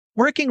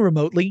Working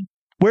remotely,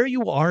 where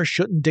you are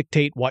shouldn't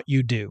dictate what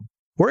you do.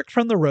 Work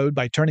from the road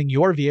by turning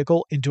your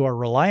vehicle into a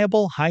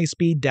reliable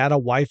high-speed data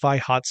Wi-Fi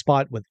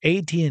hotspot with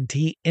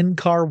AT&T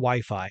in-car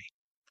Wi-Fi.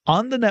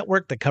 On the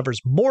network that covers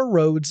more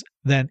roads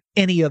than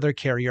any other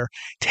carrier,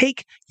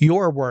 take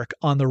your work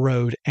on the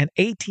road and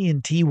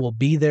AT&T will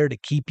be there to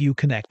keep you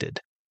connected.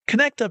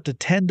 Connect up to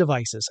 10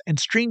 devices and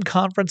stream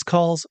conference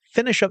calls,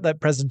 finish up that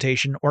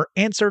presentation, or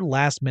answer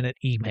last-minute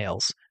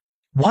emails.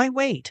 Why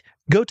wait?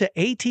 Go to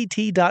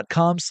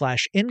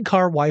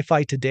att.com/in-car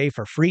Wi-Fi today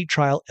for free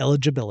trial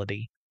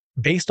eligibility.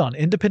 Based on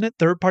independent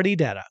third-party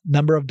data,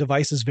 number of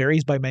devices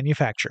varies by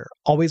manufacturer.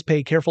 Always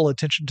pay careful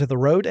attention to the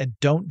road and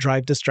don't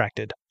drive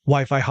distracted.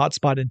 Wi-Fi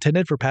hotspot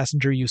intended for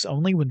passenger use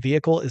only when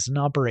vehicle is in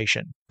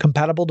operation.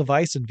 Compatible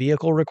device and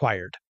vehicle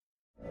required.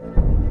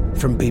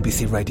 From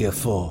BBC Radio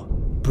 4,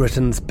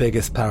 Britain's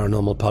biggest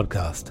paranormal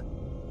podcast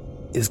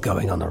is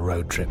going on a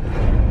road trip.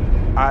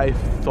 I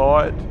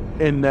thought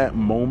in that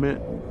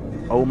moment,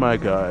 oh my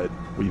God,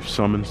 we've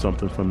summoned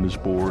something from this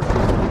board.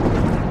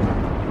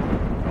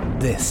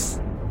 This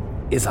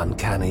is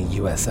Uncanny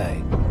USA.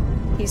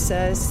 He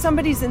says,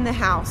 somebody's in the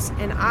house,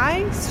 and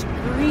I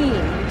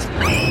screamed.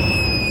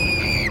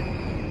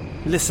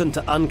 Listen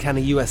to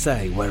Uncanny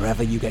USA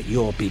wherever you get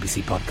your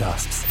BBC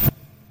podcasts,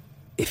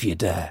 if you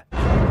dare.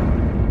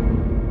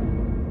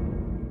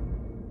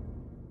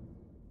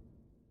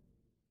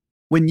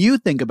 When you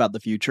think about the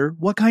future,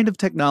 what kind of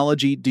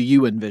technology do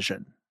you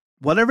envision?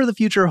 Whatever the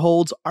future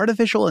holds,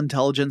 artificial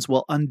intelligence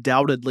will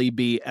undoubtedly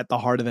be at the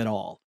heart of it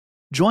all.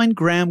 Join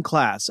Graham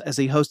Class as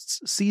he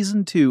hosts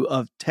Season 2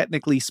 of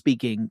Technically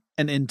Speaking,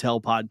 an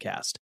Intel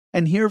podcast,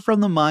 and hear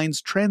from the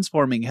minds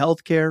transforming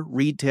healthcare,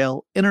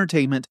 retail,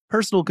 entertainment,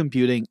 personal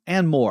computing,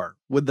 and more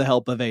with the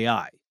help of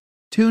AI.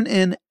 Tune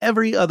in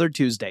every other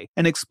Tuesday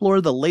and explore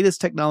the latest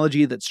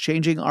technology that's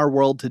changing our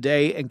world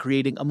today and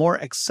creating a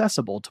more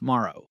accessible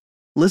tomorrow.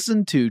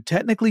 Listen to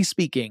Technically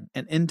Speaking,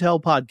 an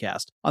Intel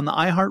podcast on the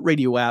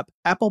iHeartRadio app,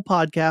 Apple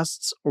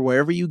Podcasts, or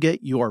wherever you get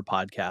your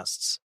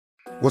podcasts.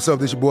 What's up,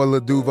 this your boy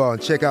Lil Duval,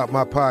 and check out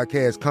my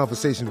podcast,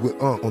 Conversations with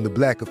Unc, on the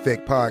Black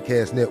Effect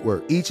Podcast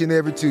Network. Each and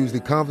every Tuesday,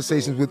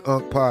 Conversations with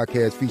Unc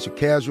podcast feature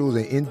casuals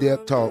and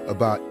in-depth talk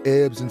about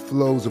ebbs and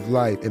flows of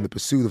life and the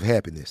pursuit of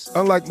happiness.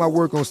 Unlike my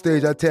work on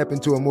stage, I tap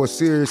into a more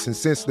serious and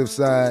sensitive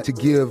side to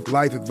give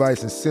life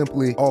advice and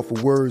simply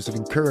offer words of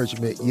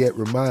encouragement, yet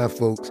remind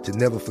folks to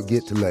never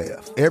forget to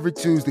laugh. Every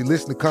Tuesday,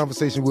 listen to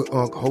Conversation with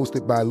Unc,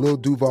 hosted by Lil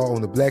Duval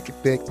on the Black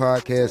Effect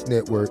Podcast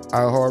Network,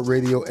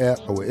 iHeartRadio app,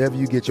 or wherever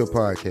you get your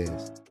podcasts.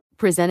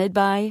 Presented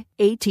by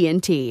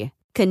AT&T.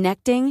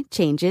 Connecting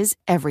changes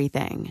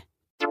everything.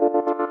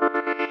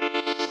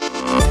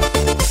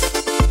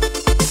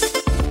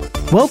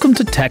 Welcome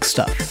to Tech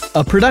Stuff,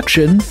 a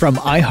production from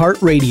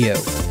iHeartRadio.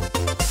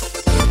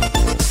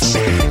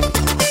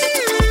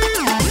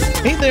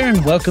 Hey there,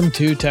 and welcome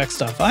to Tech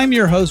Stuff. I'm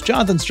your host,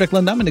 Jonathan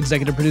Strickland. I'm an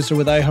executive producer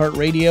with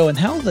iHeartRadio, and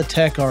how the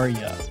tech are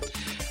you?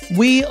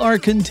 We are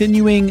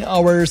continuing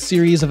our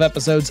series of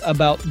episodes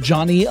about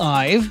Jony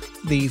Ive,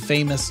 the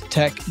famous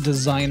tech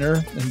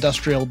designer,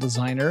 industrial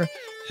designer,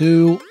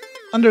 who,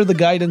 under the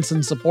guidance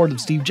and support of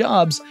Steve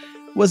Jobs,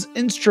 was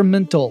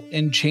instrumental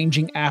in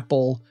changing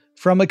Apple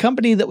from a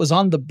company that was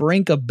on the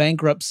brink of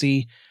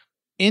bankruptcy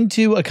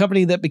into a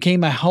company that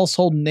became a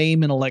household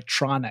name in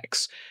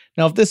electronics.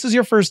 Now, if this is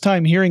your first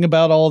time hearing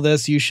about all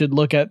this, you should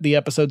look at the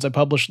episodes I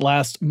published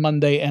last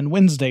Monday and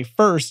Wednesday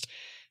first,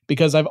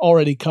 because I've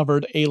already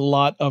covered a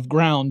lot of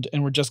ground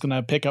and we're just going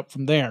to pick up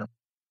from there.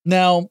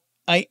 Now,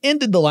 I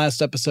ended the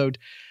last episode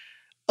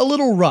a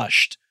little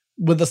rushed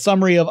with a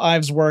summary of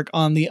Ive's work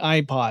on the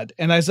iPod.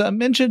 And as I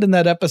mentioned in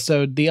that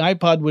episode, the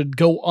iPod would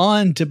go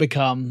on to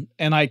become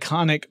an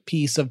iconic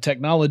piece of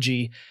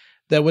technology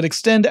that would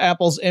extend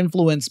Apple's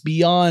influence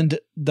beyond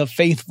the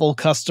faithful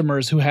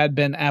customers who had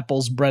been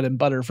Apple's bread and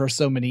butter for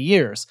so many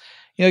years.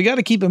 You got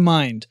to keep in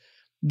mind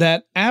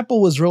that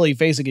Apple was really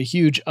facing a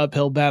huge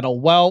uphill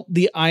battle. While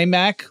the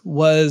iMac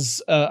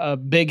was a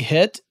big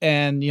hit,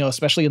 and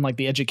especially in like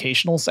the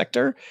educational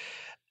sector,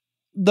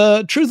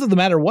 the truth of the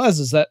matter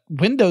is that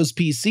Windows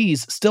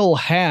PCs still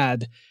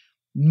had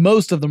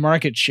most of the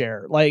market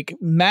share. Like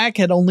Mac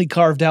had only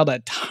carved out a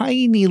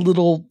tiny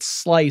little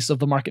slice of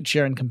the market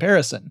share in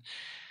comparison.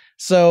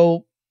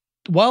 So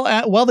while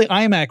the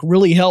iMac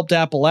really helped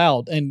Apple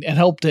out and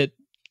helped it,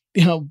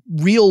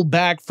 reel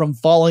back from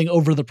falling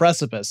over the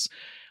precipice,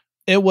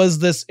 it was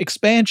this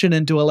expansion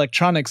into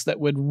electronics that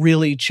would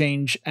really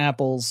change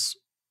Apple's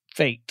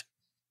fate.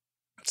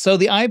 So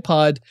the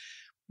iPod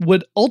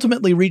would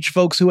ultimately reach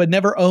folks who had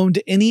never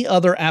owned any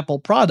other Apple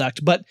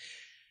product, but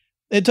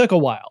it took a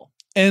while.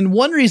 And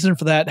one reason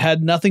for that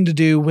had nothing to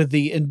do with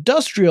the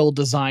industrial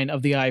design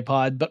of the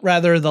iPod, but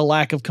rather the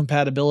lack of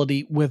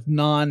compatibility with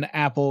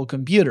non-Apple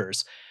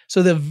computers.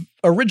 So the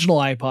original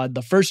iPod,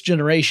 the first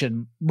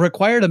generation,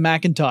 required a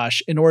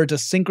Macintosh in order to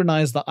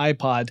synchronize the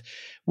iPod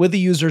with the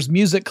user's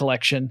music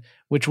collection,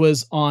 which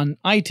was on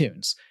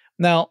iTunes.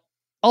 Now,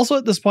 also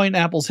at this point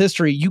in Apple's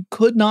history, you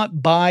could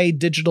not buy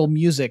digital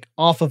music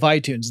off of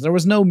iTunes. There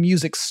was no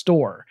music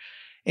store.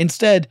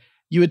 Instead,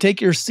 You would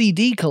take your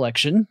CD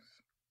collection,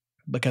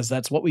 because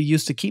that's what we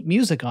used to keep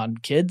music on,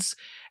 kids,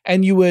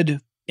 and you would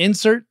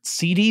insert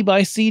CD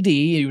by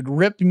CD. You would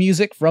rip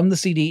music from the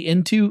CD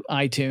into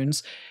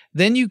iTunes.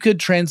 Then you could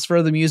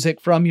transfer the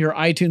music from your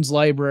iTunes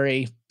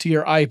library to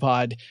your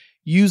iPod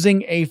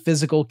using a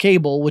physical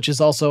cable, which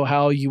is also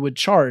how you would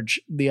charge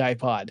the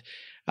iPod.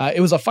 It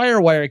was a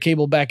FireWire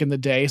cable back in the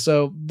day,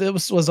 so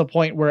this was a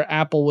point where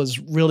Apple was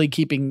really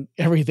keeping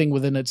everything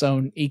within its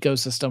own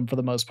ecosystem for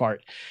the most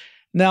part.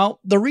 Now,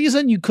 the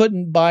reason you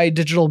couldn't buy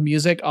digital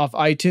music off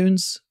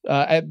iTunes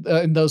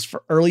in those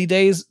early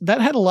days,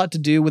 that had a lot to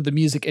do with the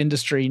music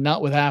industry,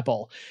 not with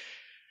Apple.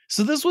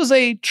 So this was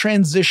a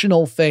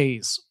transitional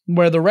phase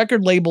where the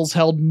record labels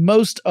held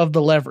most of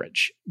the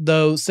leverage,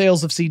 though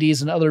sales of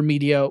CDs and other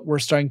media were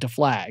starting to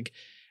flag.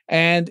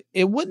 And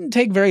it wouldn't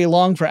take very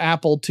long for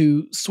Apple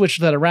to switch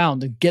that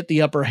around and get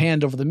the upper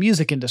hand over the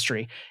music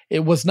industry.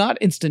 It was not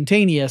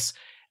instantaneous,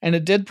 and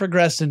it did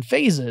progress in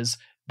phases,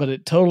 but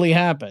it totally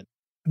happened.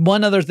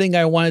 One other thing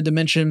I wanted to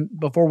mention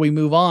before we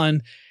move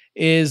on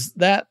is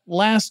that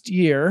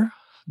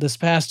this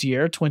past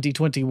year,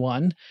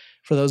 2021,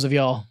 for those of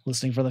y'all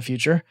listening from the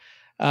future,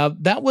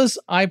 that was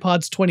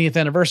iPod's 20th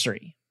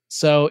anniversary.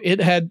 So it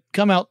had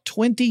come out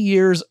 20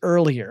 years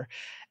earlier.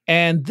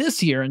 And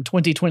this year, in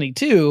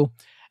 2022,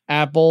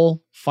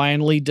 Apple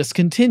finally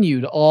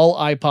discontinued all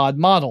iPod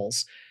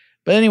models.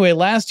 But anyway,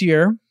 last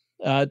year,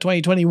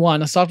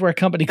 2021, a software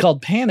company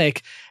called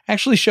Panic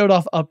actually showed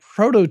off a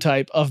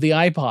prototype of the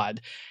iPod,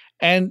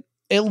 and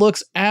it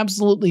looks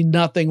absolutely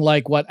nothing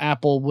like what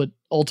Apple would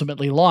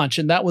ultimately launch,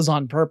 and that was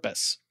on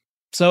purpose.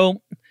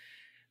 So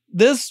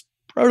this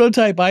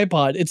prototype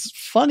iPod, it's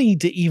funny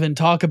to even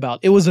talk about.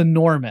 It was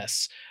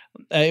enormous.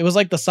 It was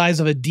like the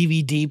size of a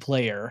DVD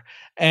player,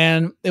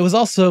 and it was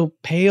also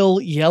pale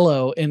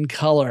yellow in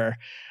color.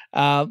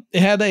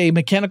 It had a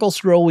mechanical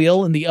scroll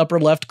wheel in the upper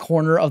left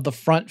corner of the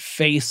front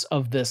face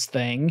of this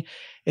thing.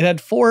 It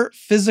had 4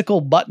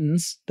 physical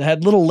buttons that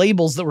had little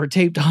labels that were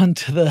taped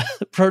onto the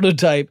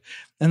prototype,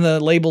 and the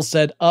labels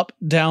said up,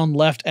 down,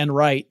 left, and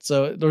right.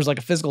 So there was like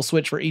a physical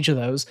switch for each of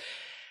those.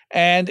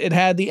 And it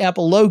had the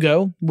Apple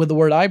logo with the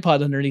word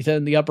iPod underneath it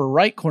in the upper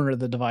right corner of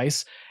the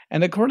device.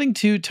 And according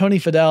to Tony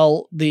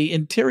Fadell, the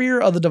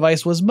interior of the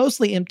device was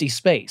mostly empty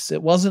space.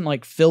 It wasn't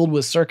like filled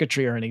with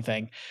circuitry or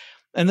anything.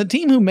 And the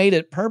team who made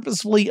it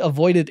purposefully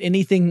avoided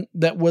anything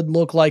that would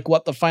look like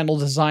what the final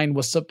design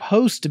was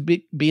supposed to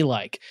be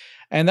like.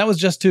 And that was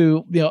just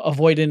to,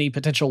 avoid any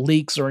potential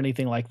leaks or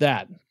anything like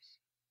that.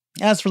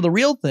 As for the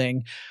real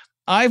thing,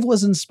 Ive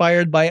was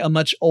inspired by a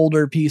much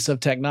older piece of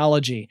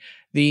technology,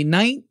 the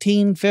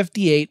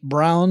 1958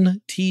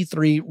 Brown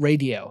T3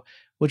 radio,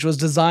 which was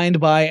designed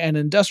by an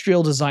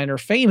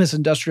famous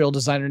industrial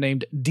designer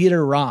named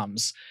Dieter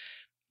Rams.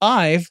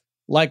 Ive,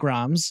 like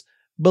Rams,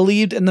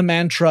 believed in the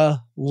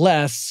mantra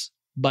less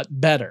but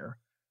better,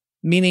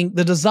 meaning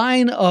the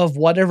design of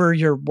whatever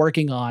you're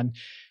working on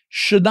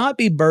should not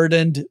be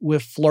burdened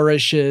with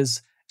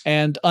flourishes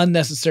and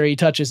unnecessary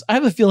touches. I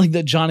have a feeling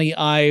that Johnny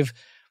Ive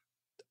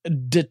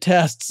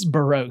detests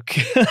Baroque.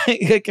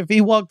 Like if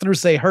he walked through,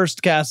 say,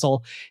 Hearst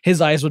Castle,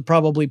 his eyes would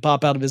probably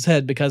pop out of his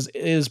head because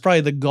it is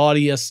probably the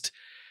gaudiest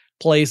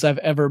place I've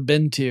ever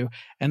been to.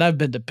 And I've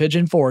been to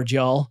Pigeon Forge,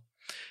 y'all.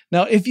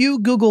 Now, if you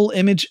Google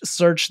image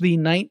search the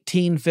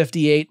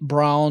 1958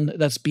 Brown,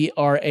 that's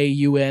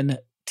BRAUN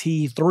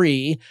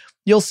T3,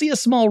 you'll see a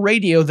small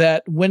radio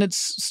that, when it's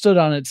stood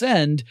on its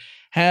end,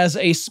 has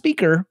a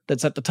speaker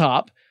that's at the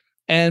top,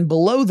 and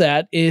below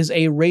that is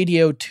a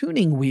radio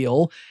tuning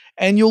wheel.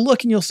 And you'll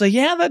look and you'll say,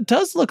 yeah, that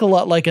does look a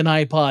lot like an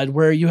iPod,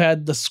 where you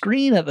had the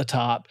screen at the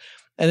top,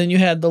 and then you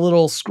had the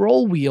little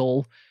scroll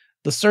wheel,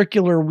 the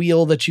circular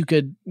wheel that you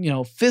could,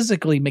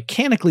 physically,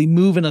 mechanically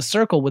move in a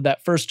circle with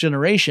that first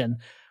generation.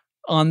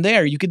 On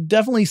there, you could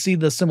definitely see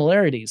the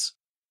similarities.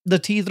 The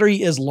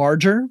T3 is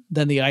larger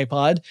than the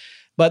iPod,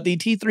 but the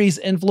T3's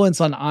influence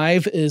on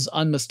Ive is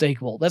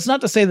unmistakable. That's not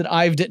to say that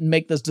Ive didn't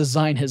make this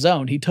design his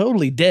own. He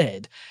totally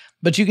did.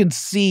 But you can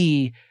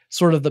see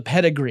sort of the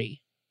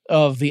pedigree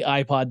of the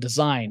iPod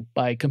design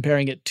by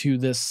comparing it to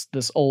this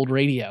old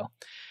radio.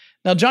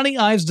 Now, Johnny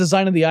Ive's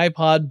design of the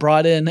iPod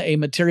brought in a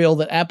material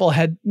that Apple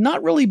had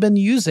not really been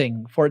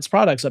using for its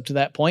products up to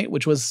that point,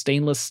 which was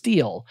stainless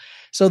steel.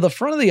 So the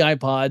front of the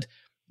iPod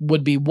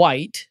would be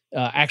white.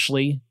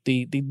 Actually,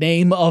 the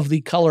name of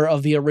the color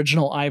of the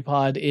original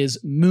iPod is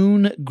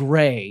Moon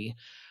Gray.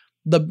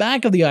 The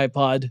back of the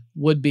iPod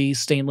would be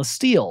stainless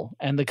steel,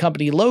 and the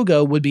company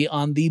logo would be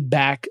on the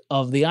back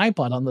of the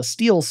iPod, on the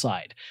steel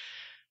side.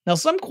 Now,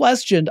 some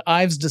questioned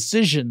Ive's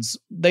decisions.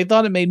 They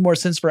thought it made more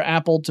sense for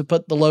Apple to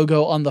put the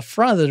logo on the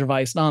front of the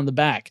device, not on the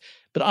back.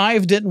 But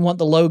Ive didn't want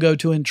the logo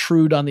to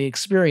intrude on the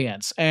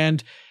experience,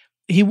 and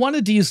he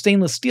wanted to use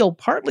stainless steel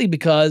partly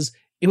because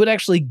it would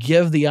actually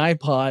give the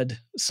iPod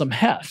some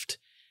heft.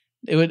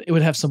 It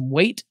would have some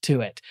weight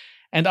to it.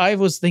 And Ive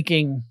was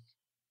thinking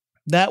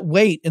that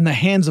weight in the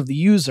hands of the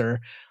user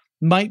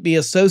might be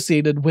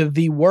associated with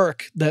the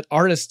work that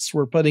artists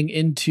were putting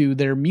into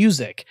their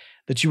music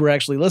that you were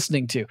actually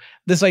listening to.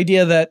 This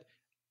idea that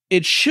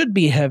it should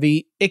be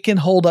heavy, it can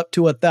hold up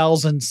to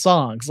 1,000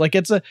 songs. Like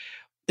it's an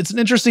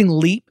interesting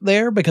leap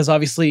there because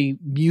obviously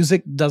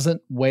music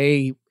doesn't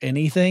weigh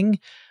anything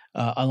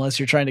unless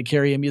you're trying to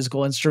carry a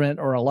musical instrument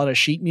or a lot of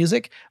sheet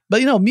music.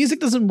 But music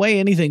doesn't weigh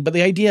anything. But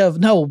the idea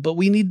of but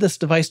we need this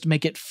device to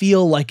make it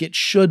feel like it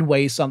should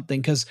weigh something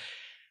because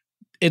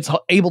it's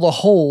able to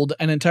hold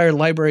an entire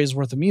library's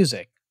worth of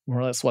music.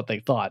 Or that's what they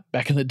thought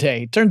back in the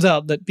day. Turns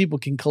out that people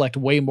can collect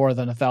way more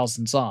than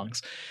 1,000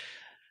 songs.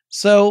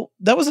 So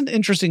that was an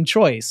interesting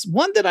choice.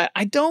 One that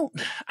I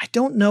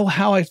don't know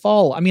how I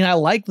fall. I mean, I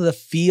like the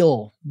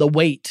feel, the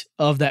weight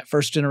of that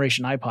first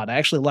generation iPod. I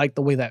actually like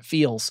the way that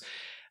feels.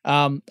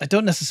 I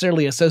don't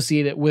necessarily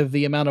associate it with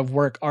the amount of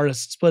work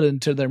artists put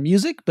into their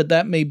music, but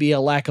that may be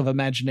a lack of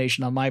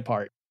imagination on my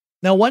part.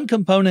 Now, one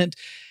component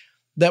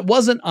that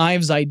wasn't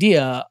Ives'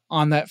 idea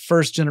on that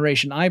first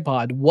generation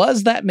iPod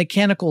was that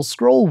mechanical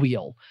scroll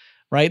wheel,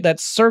 right? That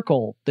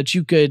circle that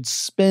you could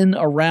spin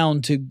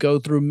around to go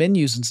through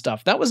menus and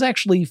stuff. That was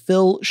actually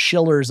Phil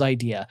Schiller's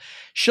idea.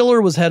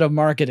 Schiller was head of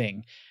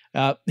marketing.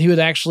 He would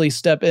actually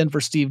step in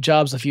for Steve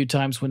Jobs a few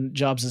times when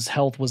Jobs'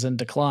 health was in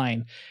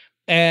decline.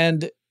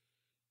 And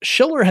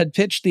Schiller had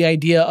pitched the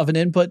idea of an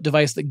input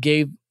device that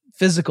gave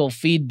physical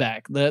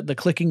feedback, the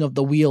clicking of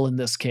the wheel in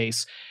this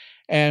case.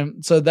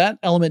 And so that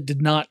element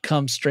did not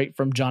come straight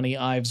from Johnny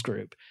Ives'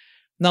 group.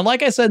 Now,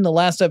 like I said in the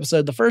last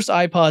episode, the first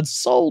iPods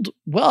sold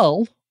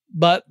well,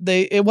 but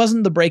it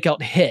wasn't the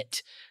breakout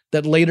hit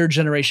that later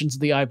generations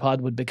of the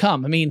iPod would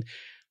become. I mean,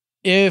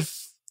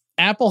 if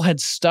Apple had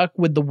stuck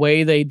with the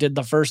way they did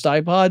the first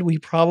iPod, we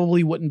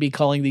probably wouldn't be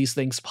calling these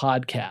things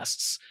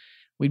podcasts.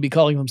 We'd be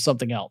calling them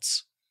something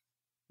else.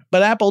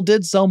 But Apple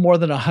did sell more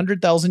than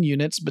 100,000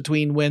 units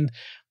between when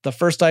the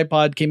first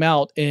iPod came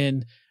out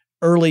in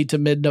early to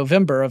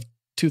mid-November of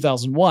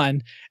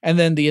 2001 and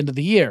then the end of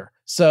the year.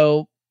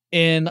 So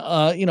in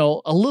a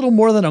little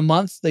more than a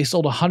month, they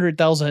sold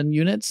 100,000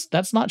 units.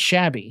 That's not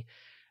shabby.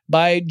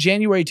 By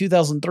January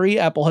 2003,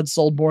 Apple had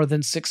sold more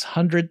than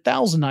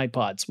 600,000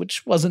 iPods,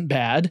 which wasn't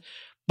bad,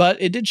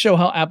 but it did show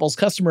how Apple's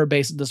customer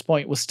base at this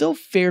point was still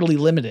fairly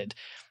limited.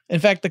 In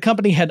fact, the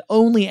company had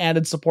only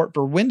added support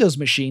for Windows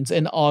machines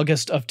in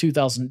August of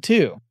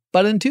 2002.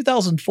 But in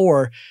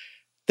 2004,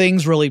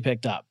 things really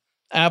picked up.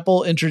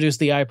 Apple introduced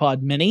the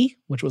iPod Mini,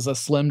 which was a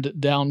slimmed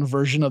down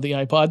version of the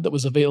iPod that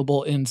was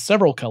available in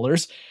several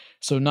colors,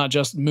 so not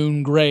just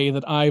moon gray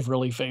that I've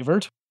really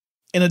favored.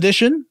 In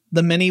addition,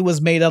 the Mini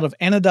was made out of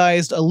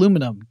anodized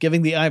aluminum,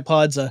 giving the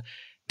iPods a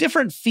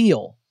different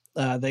feel.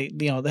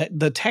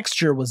 The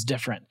texture was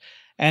different.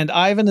 And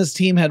Ive and his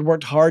team had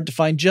worked hard to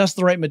find just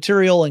the right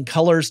material and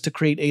colors to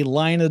create a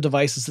line of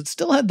devices that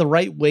still had the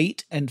right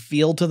weight and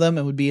feel to them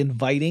and would be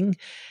inviting.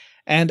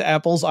 And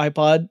Apple's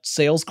iPod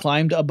sales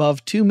climbed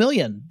above 2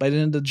 million by the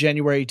end of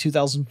January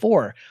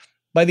 2004.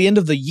 By the end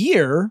of the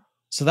year,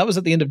 so that was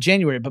at the end of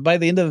January, but by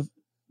the end of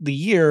the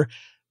year,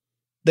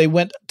 they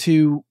went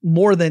to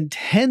more than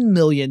 10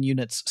 million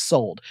units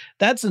sold.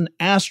 That's an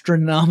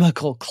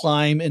astronomical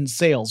climb in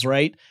sales,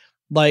 right?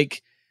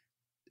 Like,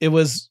 it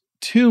was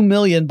 2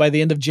 million by the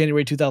end of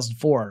January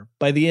 2004.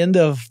 By the end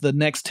of the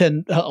next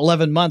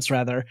 11 months,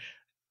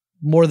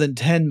 more than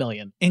 10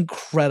 million.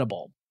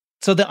 Incredible.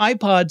 So the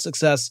iPod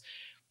success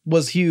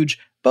was huge,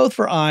 both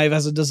for Ive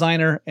as a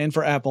designer and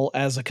for Apple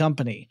as a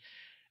company.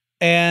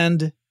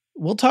 And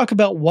we'll talk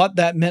about what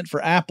that meant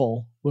for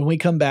Apple when we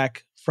come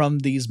back from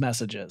these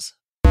messages.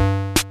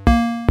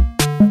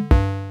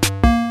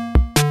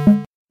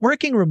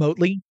 Working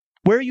remotely,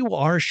 where you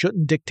are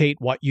shouldn't dictate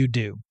what you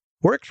do.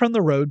 Work from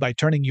the road by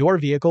turning your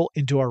vehicle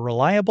into a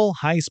reliable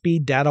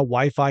high-speed data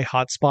Wi-Fi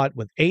hotspot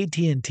with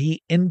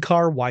AT&T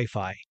in-car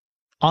Wi-Fi.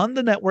 On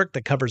the network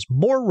that covers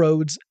more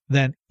roads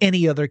than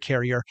any other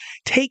carrier,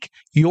 take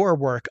your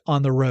work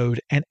on the road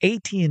and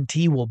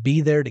AT&T will be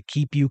there to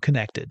keep you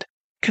connected.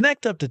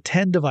 Connect up to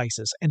 10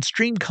 devices and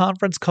stream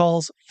conference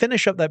calls,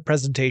 finish up that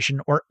presentation,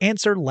 or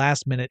answer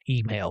last-minute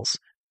emails.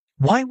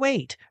 Why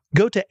wait?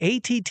 Go to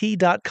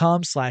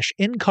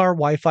att.com/in-car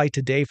Wi-Fi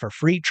today for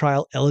free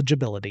trial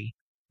eligibility.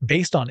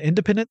 Based on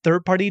independent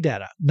third-party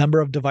data,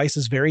 number of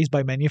devices varies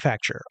by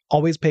manufacturer.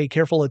 Always pay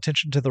careful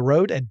attention to the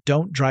road and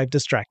don't drive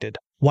distracted.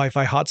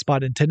 Wi-Fi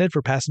hotspot intended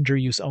for passenger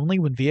use only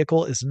when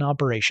vehicle is in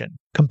operation.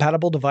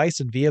 Compatible device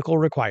and vehicle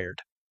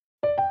required.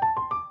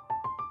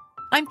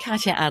 I'm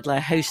Katya Adler,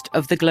 host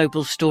of The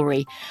Global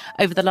Story.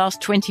 Over the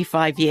last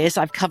 25 years,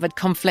 I've covered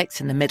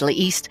conflicts in the Middle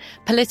East,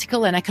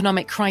 political and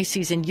economic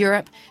crises in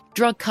Europe,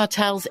 drug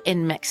cartels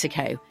in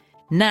Mexico.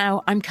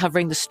 Now I'm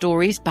covering the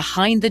stories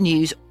behind the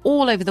news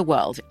all over the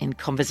world in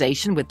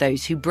conversation with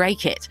those who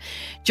break it.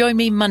 Join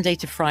me Monday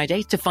to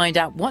Friday to find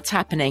out what's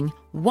happening,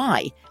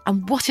 why,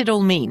 and what it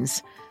all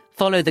means.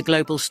 Follow The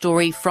Global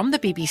Story from the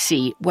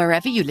BBC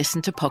wherever you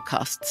listen to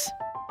podcasts.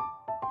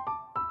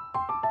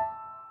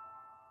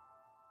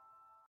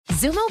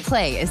 Xumo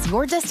Play is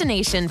your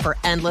destination for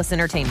endless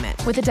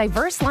entertainment. With a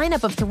diverse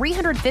lineup of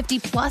 350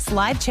 plus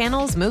live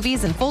channels,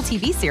 movies, and full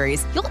TV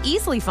series, you'll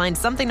easily find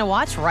something to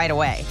watch right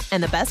away.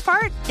 And the best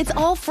part? It's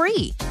all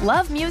free.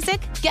 Love music?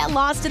 Get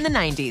lost in the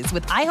 90s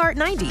with iHeart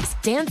 90s,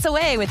 dance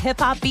away with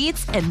hip-hop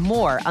beats, and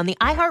more on the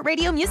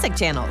iHeartRadio music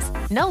channels.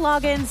 No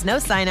logins, no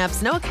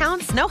signups, no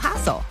accounts, no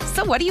hassle.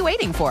 So what are you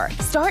waiting for?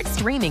 Start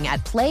streaming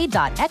at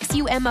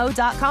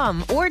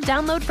play.xumo.com or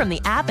download from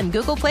the app and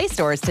Google Play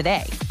stores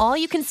today. All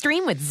you can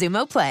stream with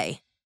Xumo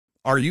Play.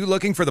 Are you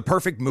looking for the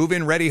perfect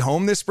move-in ready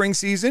home this spring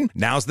season?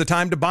 Now's the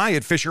time to buy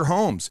at Fisher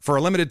Homes. For a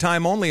limited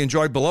time only,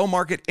 enjoy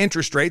below-market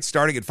interest rates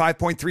starting at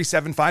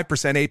 5.375%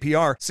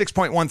 APR,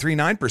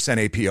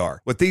 6.139% APR.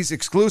 With these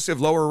exclusive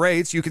lower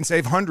rates, you can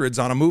save hundreds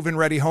on a move-in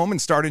ready home and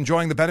start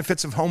enjoying the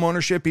benefits of home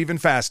ownership even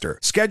faster.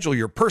 Schedule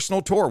your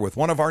personal tour with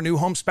one of our new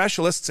home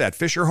specialists at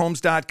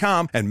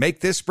FisherHomes.com and make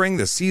this spring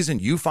the season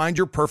you find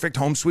your perfect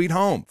home sweet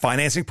home.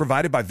 Financing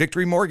provided by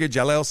Victory Mortgage,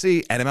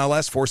 LLC,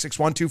 NMLS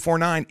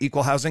 461249,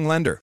 Equal Housing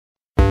Lender.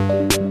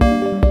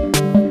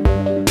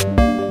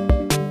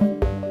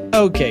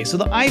 Okay, so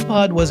the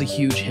iPod was a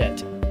huge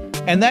hit.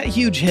 And that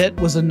huge hit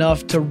was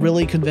enough to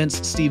really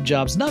convince Steve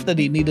Jobs, not that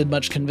he needed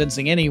much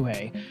convincing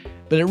anyway,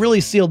 but it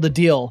really sealed the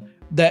deal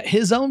that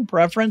his own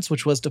preference,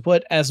 which was to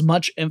put as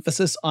much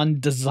emphasis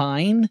on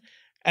design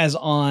as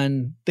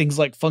on things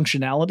like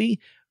functionality,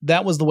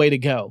 that was the way to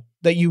go.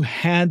 That you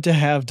had to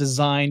have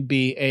design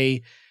be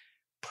a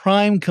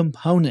prime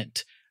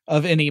component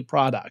of any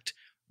product.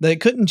 That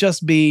it couldn't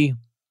just be,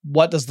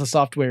 what does the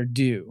software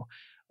do?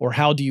 Or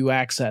how do you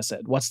access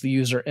it? What's the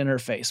user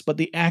interface? But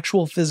the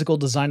actual physical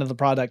design of the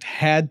product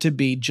had to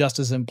be just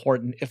as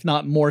important, if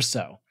not more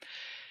so.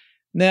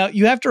 Now,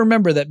 you have to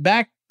remember that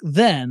back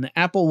then,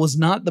 Apple was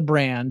not the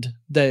brand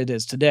that it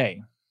is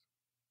today.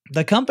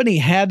 The company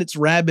had its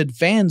rabid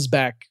fans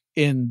back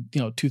in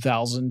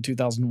 2000,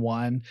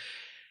 2001,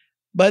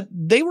 but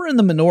they were in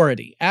the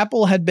minority.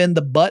 Apple had been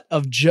the butt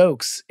of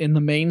jokes in the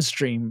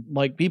mainstream.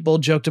 Like, people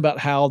joked about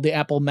how the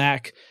Apple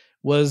Mac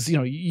was,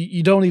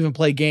 you don't even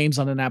play games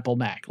on an Apple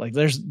Mac. Like,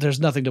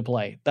 there's nothing to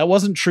play. That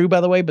wasn't true, by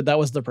the way, but that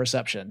was the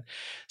perception.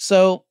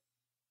 So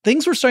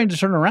things were starting to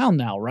turn around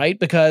now, right?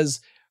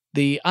 Because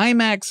the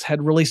iMacs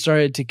had really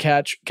started to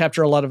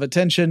capture a lot of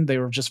attention. They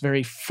were just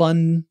very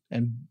fun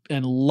and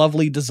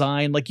lovely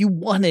design. Like, you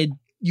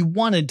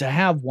wanted to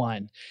have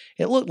one.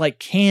 It looked like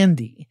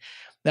candy.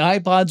 The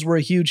iPods were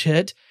a huge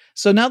hit.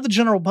 So now the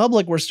general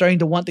public were starting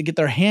to want to get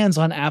their hands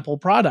on Apple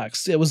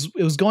products. It was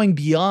going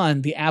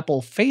beyond the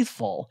Apple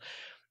faithful.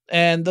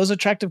 And those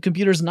attractive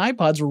computers and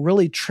iPods were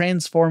really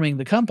transforming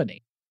the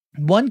company.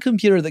 One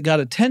computer that got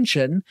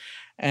attention,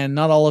 and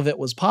not all of it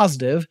was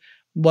positive,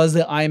 was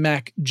the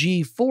iMac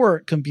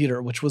G4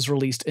 computer, which was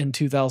released in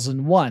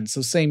 2001,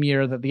 so same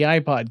year that the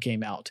iPod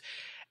came out.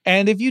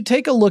 And if you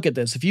take a look at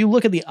this, if you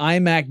look at the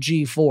iMac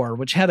G4,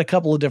 which had a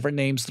couple of different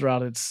names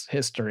throughout its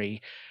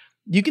history,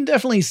 you can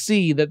definitely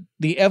see that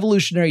the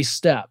evolutionary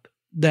step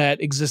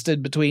that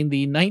existed between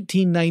the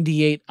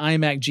 1998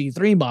 iMac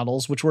G3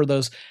 models, which were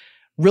those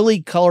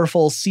really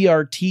colorful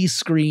CRT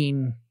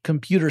screen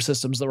computer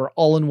systems that were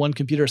all in one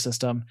computer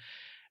system.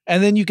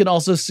 And then you can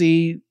also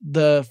see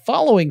the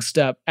following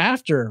step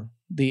after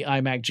the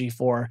iMac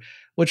G4,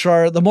 which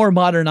are the more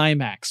modern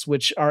iMacs,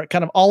 which are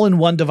kind of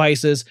all-in-one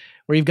devices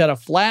where you've got a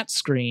flat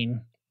screen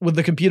with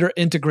the computer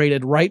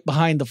integrated right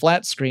behind the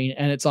flat screen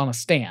and it's on a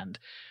stand.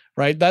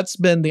 Right? That's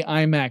been the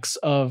iMacs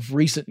of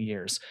recent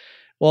years.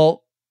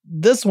 Well,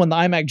 this one, the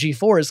iMac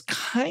G4, is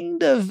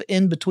kind of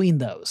in between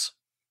those.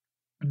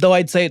 Though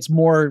I'd say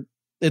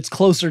it's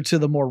closer to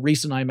the more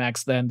recent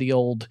iMacs than the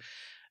old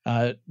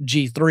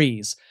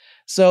G3s.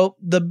 So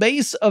the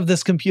base of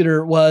this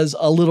computer was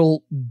a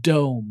little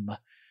dome.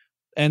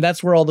 And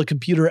that's where all the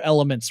computer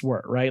elements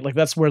were, right? Like,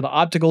 that's where the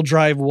optical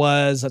drive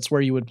was. That's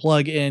where you would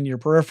plug in your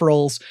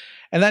peripherals.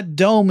 And that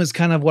dome is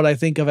kind of what I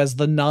think of as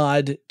the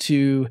nod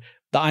to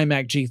the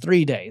iMac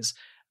G3 days.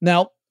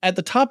 Now, at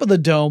the top of the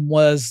dome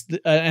was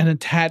an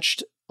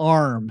attached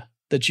arm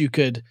that you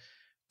could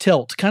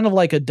tilt, kind of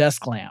like a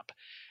desk lamp.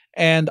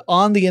 And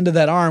on the end of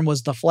that arm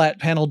was the flat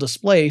panel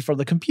display for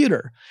the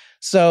computer.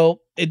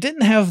 So it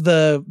didn't have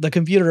the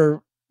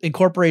computer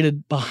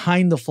incorporated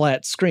behind the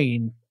flat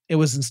screen. It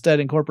was instead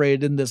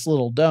incorporated in this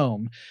little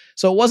dome.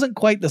 So it wasn't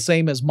quite the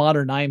same as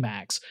modern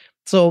iMacs.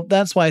 So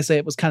that's why I say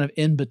it was kind of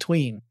in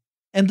between.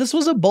 And this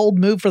was a bold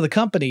move for the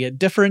company. It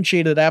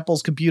differentiated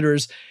Apple's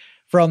computers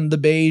from the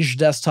beige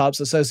desktops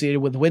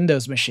associated with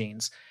Windows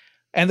machines.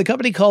 And the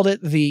company called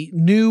it the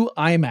new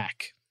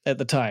iMac at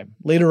the time.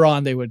 Later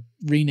on, they would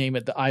rename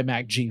it the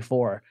iMac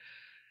G4.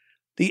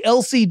 The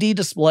LCD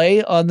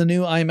display on the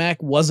new iMac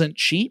wasn't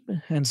cheap,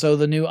 and so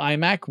the new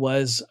iMac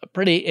was a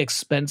pretty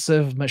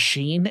expensive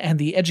machine, and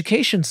the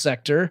education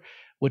sector,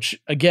 which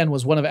again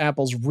was one of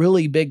Apple's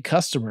really big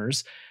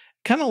customers,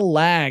 kind of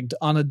lagged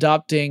on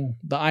adopting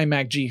the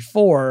iMac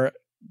G4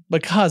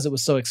 because it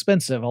was so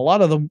expensive. A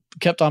lot of them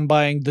kept on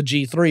buying the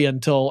G3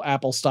 until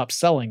Apple stopped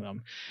selling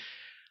them.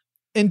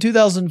 In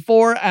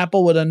 2004,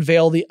 Apple would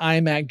unveil the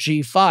iMac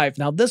G5.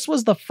 Now, this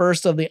was the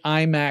first of the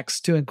iMacs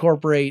to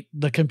incorporate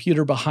the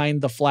computer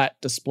behind the flat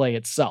display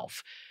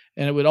itself,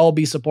 and it would all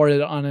be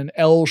supported on an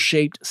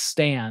L-shaped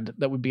stand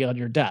that would be on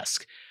your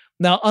desk.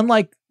 Now,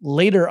 unlike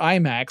later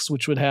iMacs,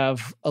 which would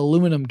have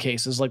aluminum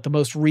cases, like the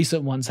most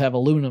recent ones have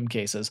aluminum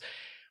cases,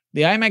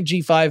 the iMac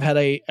G5 had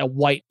a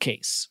white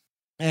case,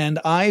 and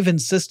Ive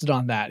insisted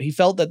on that. He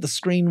felt that the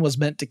screen was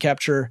meant to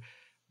capture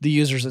the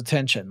user's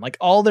attention. Like,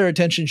 all their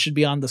attention should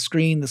be on the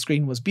screen. The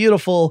screen was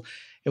beautiful.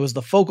 It was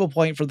the focal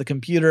point for the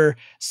computer.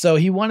 So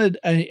he wanted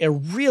a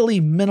really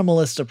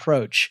minimalist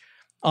approach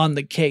on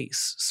the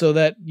case so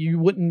that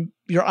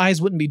your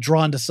eyes wouldn't be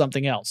drawn to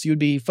something else. You'd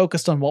be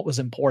focused on what was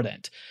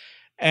important.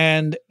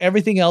 And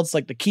everything else,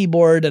 like the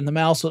keyboard and the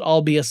mouse, would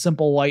all be a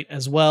simple white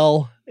as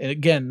well. And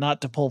again, not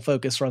to pull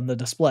focus from the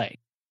display.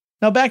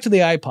 Now back to the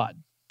iPod.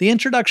 The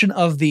introduction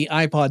of the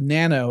iPod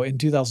Nano in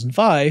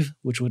 2005,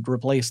 which would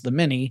replace the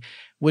Mini,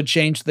 would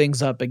change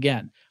things up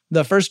again.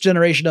 The first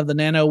generation of the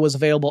Nano was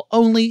available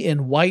only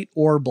in white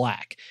or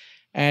black,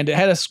 and it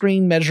had a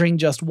screen measuring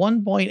just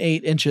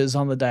 1.8 inches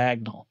on the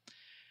diagonal.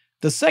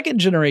 The second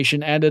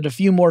generation added a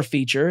few more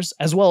features,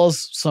 as well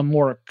as some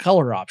more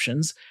color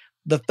options.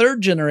 The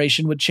third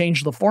generation would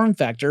change the form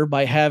factor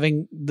by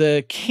having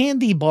the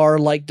candy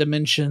bar-like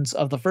dimensions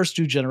of the first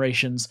two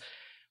generations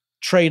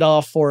trade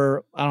off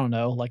for, I don't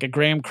know, like a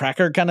graham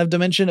cracker kind of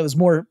dimension. It was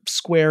more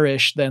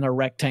squarish than a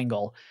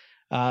rectangle.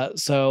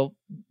 So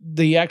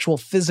the actual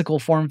physical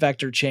form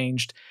factor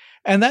changed.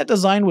 And that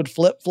design would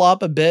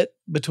flip-flop a bit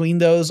between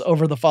those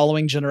over the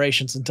following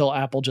generations until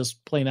Apple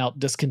just plain out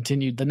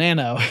discontinued the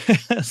Nano.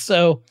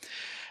 So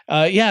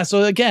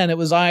again, it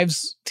was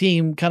Ive's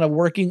team kind of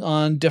working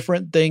on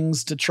different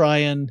things to try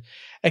and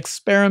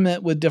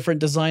experiment with different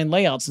design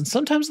layouts. And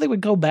sometimes they would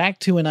go back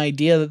to an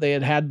idea that they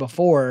had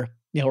before,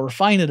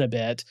 refine it a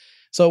bit.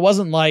 So it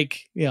wasn't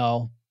like,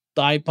 the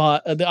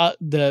iPod,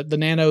 the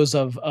Nanos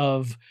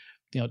of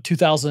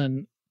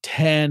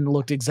 2010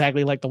 looked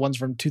exactly like the ones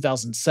from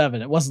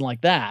 2007. It wasn't like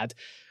that,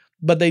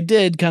 but they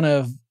did kind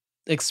of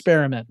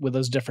experiment with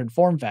those different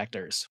form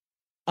factors.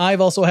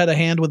 I've also had a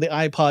hand with the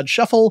iPod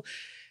Shuffle,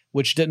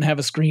 which didn't have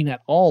a screen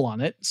at all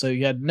on it. So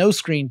you had no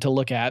screen to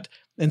look at.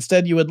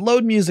 Instead, you would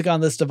load music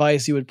on this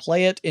device. You would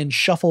play it in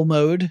shuffle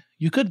mode.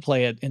 You could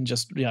play it in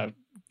just,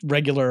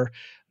 regular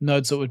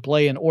mode, so it would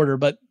play in order,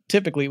 but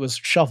typically it was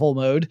shuffle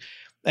mode,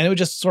 and it would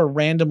just sort of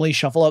randomly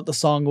shuffle out the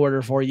song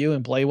order for you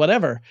and play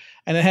whatever.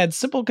 And it had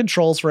simple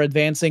controls for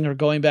advancing or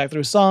going back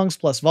through songs,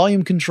 plus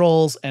volume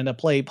controls and a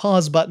play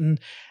pause button,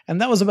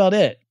 and that was about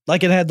it.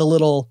 Like, it had the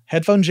little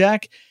headphone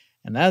jack,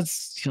 and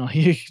that's,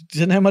 you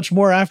didn't have much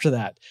more after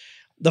that.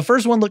 The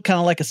first one looked kind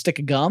of like a stick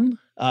of gum.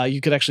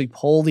 You could actually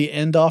pull the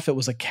end off. It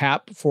was a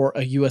cap for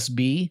a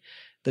USB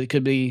that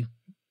could be,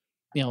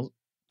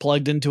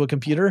 plugged into a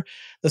computer.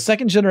 The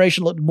second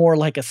generation looked more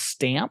like a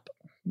stamp,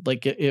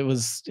 like it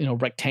was,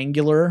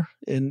 rectangular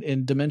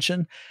in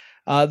dimension.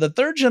 The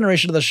third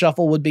generation of the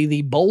Shuffle would be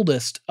the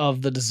boldest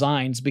of the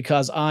designs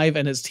because Ive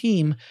and his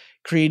team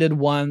created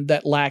one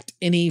that lacked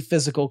any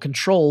physical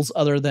controls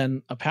other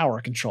than a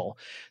power control.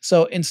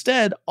 So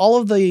instead,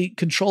 all of the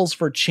controls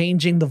for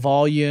changing the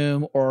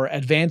volume or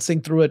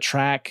advancing through a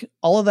track,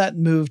 all of that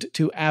moved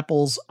to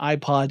Apple's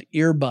iPod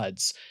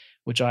earbuds,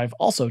 which I've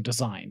also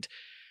designed.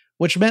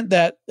 Which meant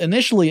that,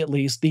 initially at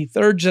least, the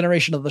third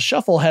generation of the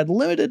Shuffle had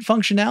limited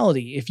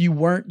functionality if you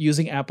weren't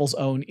using Apple's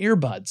own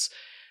earbuds.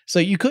 So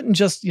you couldn't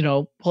just,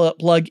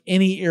 plug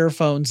any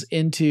earphones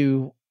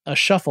into a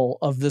Shuffle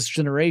of this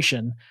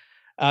generation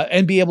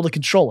and be able to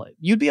control it.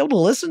 You'd be able to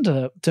listen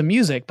to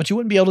music, but you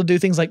wouldn't be able to do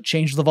things like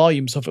change the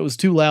volume. So if it was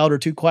too loud or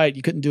too quiet,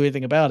 you couldn't do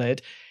anything about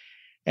it.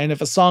 And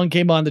if a song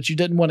came on that you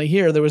didn't want to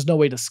hear, there was no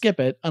way to skip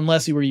it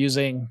unless you were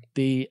using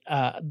the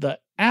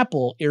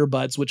Apple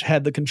earbuds, which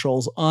had the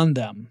controls on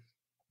them.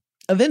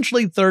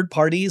 Eventually, third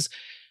parties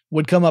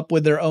would come up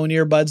with their own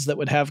earbuds that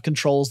would have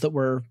controls that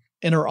were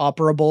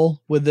interoperable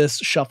with this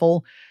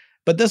Shuffle.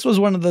 But this was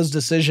one of those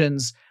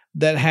decisions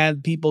that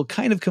had people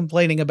kind of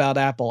complaining about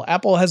Apple.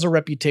 Apple has a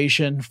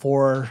reputation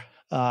for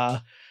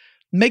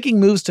making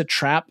moves to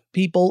trap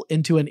people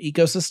into an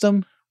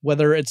ecosystem,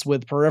 whether it's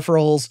with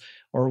peripherals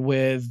or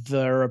with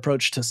their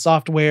approach to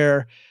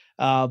software,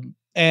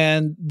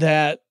 and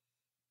that,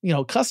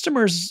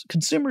 consumers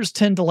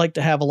tend to like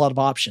to have a lot of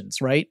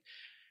options, right?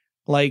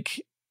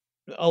 Like,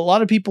 a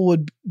lot of people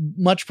would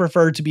much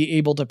prefer to be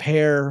able to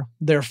pair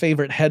their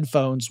favorite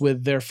headphones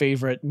with their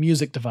favorite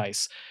music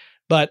device.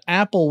 But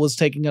Apple was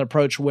taking an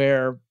approach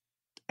where,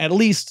 at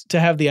least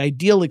to have the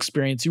ideal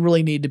experience, you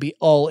really need to be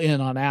all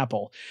in on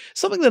Apple.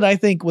 Something that I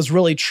think was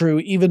really true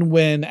even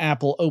when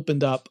Apple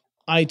opened up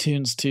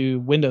iTunes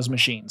to Windows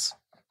machines.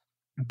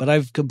 But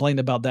I've complained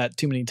about that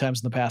too many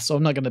times in the past, so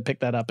I'm not going to pick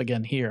that up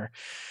again here.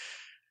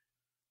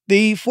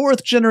 The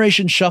fourth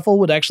generation Shuffle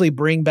would actually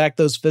bring back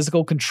those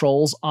physical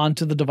controls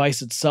onto the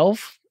device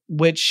itself,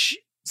 which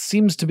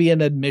seems to be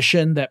an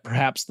admission that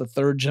perhaps the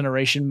third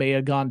generation may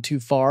have gone too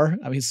far.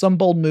 I mean, some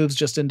bold moves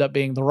just end up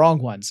being the wrong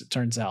ones, it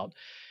turns out.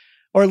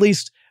 Or at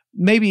least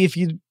maybe if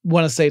you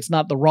want to say it's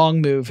not the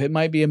wrong move, it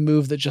might be a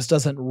move that just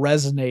doesn't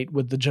resonate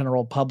with the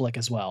general public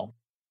as well.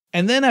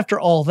 And then after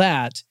all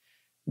that,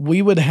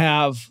 we would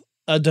have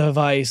a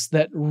device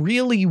that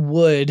really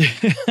would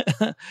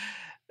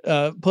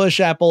push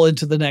Apple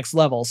into the next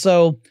level.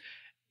 So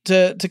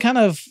to kind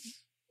of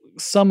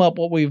sum up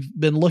what we've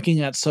been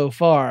looking at so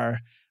far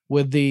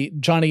with the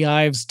Johnny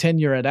Ives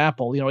tenure at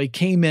Apple, he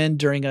came in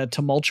during a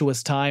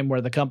tumultuous time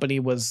where the company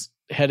was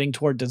heading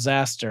toward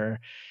disaster.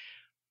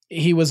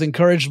 He was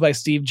encouraged by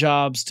Steve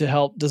Jobs to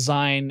help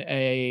design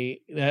a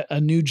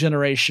new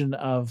generation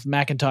of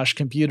Macintosh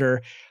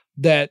computer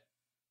that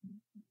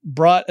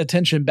brought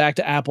attention back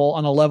to Apple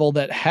on a level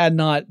that had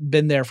not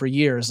been there for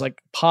years, like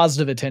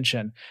positive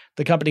attention.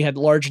 The company had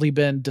largely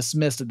been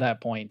dismissed at that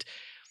point.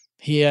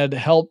 He had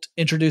helped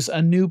introduce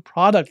a new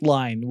product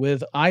line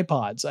with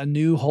iPods, a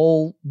new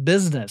whole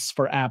business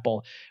for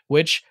Apple,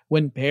 which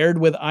when paired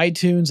with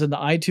iTunes and the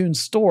iTunes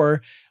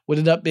Store would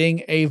end up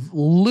being a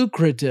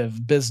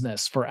lucrative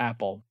business for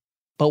Apple.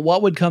 But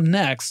what would come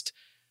next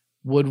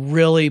would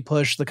really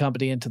push the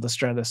company into the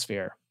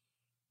stratosphere.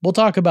 We'll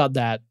talk about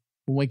that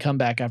when we come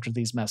back after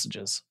these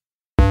messages.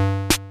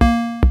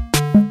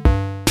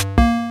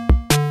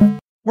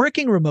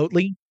 Working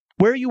remotely,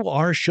 where you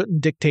are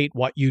shouldn't dictate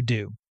what you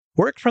do.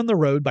 Work from the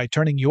road by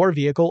turning your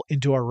vehicle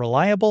into a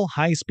reliable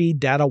high-speed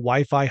data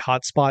Wi-Fi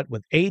hotspot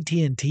with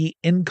AT&T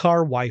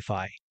in-car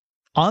Wi-Fi.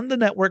 On the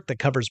network that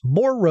covers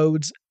more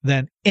roads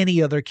than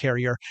any other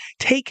carrier,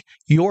 take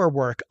your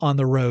work on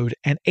the road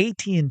and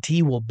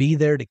AT&T will be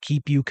there to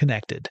keep you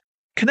connected.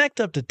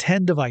 Connect up to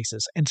 10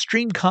 devices and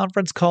stream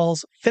conference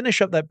calls,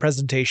 finish up that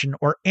presentation,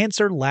 or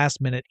answer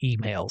last-minute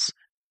emails.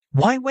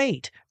 Why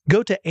wait?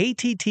 Go to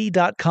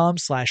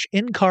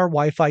att.com/in-car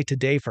Wi-Fi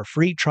today for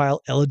free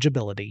trial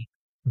eligibility.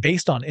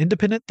 Based on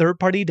independent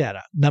third-party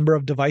data, number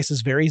of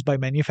devices varies by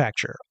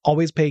manufacturer.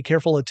 Always pay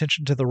careful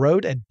attention to the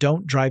road and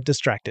don't drive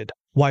distracted.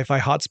 Wi-Fi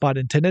hotspot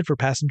intended for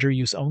passenger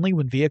use only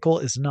when vehicle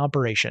is in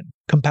operation.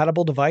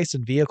 Compatible device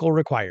and vehicle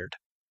required.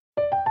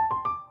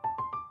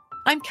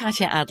 I'm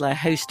Katya Adler,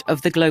 host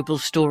of The Global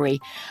Story.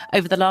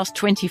 Over the last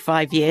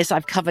 25 years,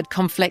 I've covered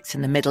conflicts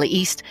in the Middle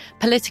East,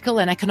 political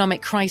and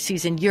economic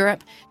crises in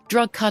Europe,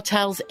 drug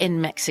cartels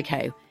in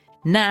Mexico.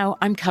 Now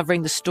I'm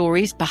covering the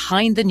stories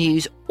behind the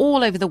news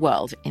all over the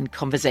world in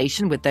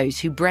conversation with those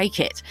who break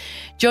it.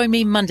 Join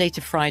me Monday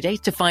to Friday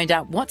to find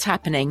out what's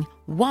happening,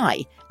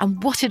 why,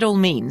 and what it all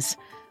means.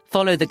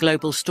 Follow The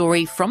Global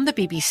Story from the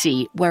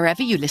BBC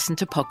wherever you listen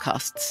to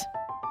podcasts.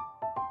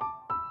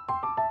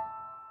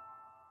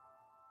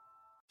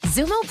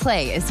 Xumo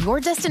Play is your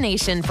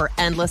destination for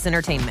endless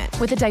entertainment.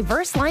 With a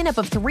diverse lineup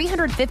of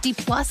 350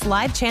 plus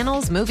live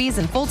channels, movies,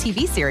 and full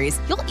TV series,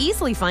 you'll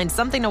easily find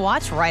something to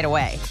watch right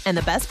away. And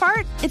the best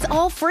part? It's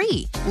all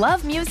free.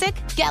 Love music?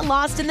 Get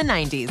lost in the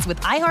 90s with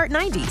iHeart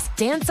 90s,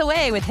 dance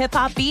away with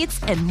hip-hop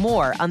beats, and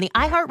more on the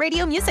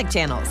iHeartRadio music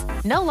channels.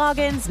 No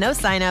logins, no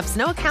signups,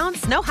 no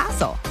accounts, no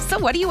hassle. So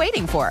what are you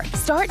waiting for?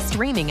 Start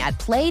streaming at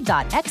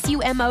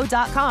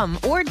play.xumo.com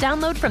or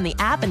download from the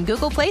app and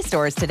Google Play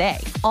stores today.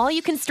 All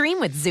you can stream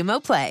with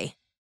Xumo Play.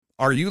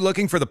 Are you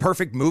looking for the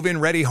perfect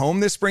move-in ready home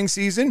this spring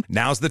season?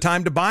 Now's the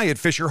time to buy at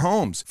Fisher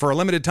Homes. For a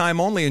limited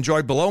time only,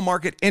 enjoy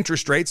below-market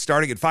interest rates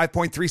starting at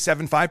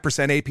 5.375%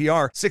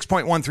 APR,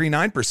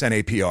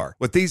 6.139% APR.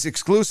 With these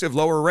exclusive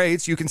lower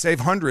rates, you can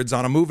save hundreds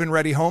on a move-in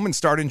ready home and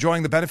start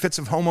enjoying the benefits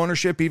of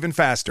homeownership even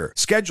faster.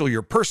 Schedule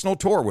your personal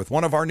tour with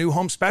one of our new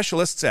home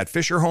specialists at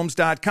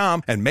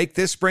FisherHomes.com and make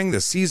this spring the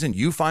season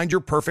you find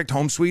your perfect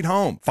home sweet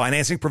home.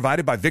 Financing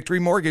provided by Victory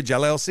Mortgage,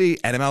 LLC,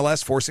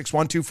 NMLS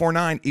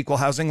 461249, Equal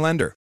Housing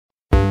Lender.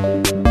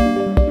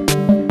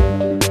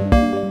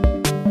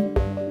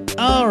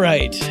 All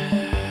right.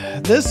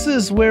 This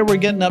is where we're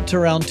getting up to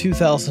around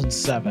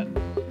 2007.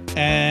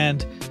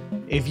 And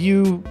if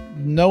you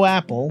know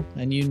Apple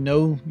and you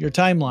know your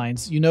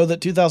timelines, you know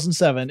that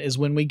 2007 is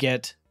when we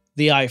get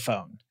the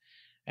iPhone.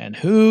 And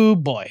hoo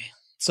boy.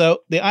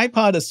 So the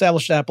iPod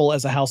established Apple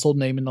as a household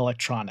name in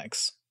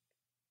electronics.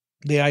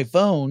 The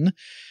iPhone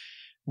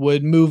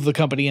would move the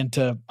company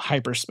into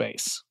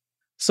hyperspace.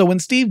 So when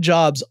Steve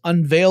Jobs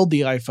unveiled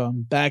the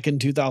iPhone back in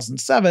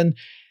 2007,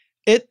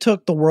 it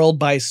took the world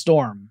by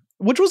storm,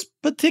 which was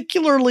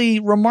particularly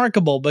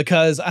remarkable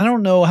because I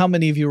don't know how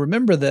many of you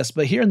remember this,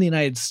 but here in the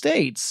United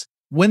States,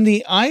 when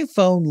the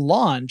iPhone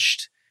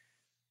launched,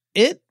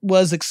 it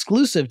was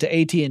exclusive to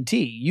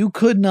AT&T. You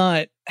could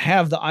not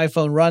have the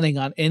iPhone running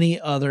on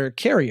any other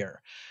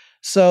carrier.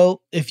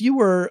 So if you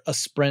were a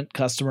Sprint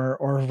customer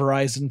or a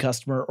Verizon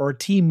customer or a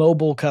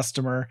T-Mobile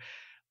customer,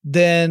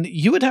 then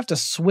you would have to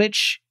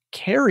switch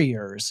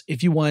carriers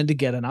if you wanted to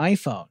get an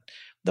iPhone.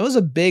 That was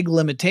a big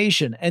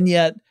limitation, and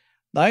yet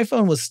the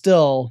iPhone was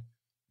still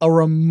a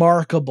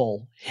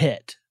remarkable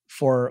hit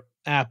for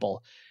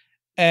Apple.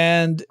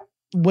 And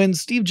when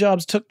Steve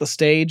Jobs took the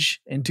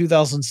stage in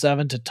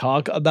 2007 to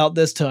talk about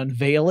this, to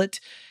unveil it,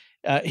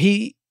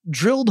 he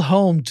drilled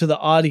home to the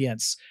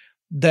audience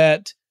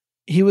that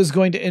he was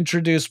going to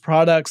introduce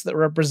products that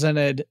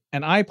represented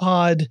an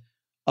iPod,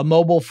 a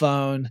mobile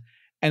phone,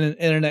 and an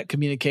internet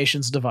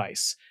communications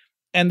device.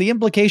 And the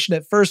implication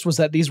at first was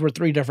that these were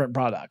 3 different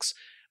products.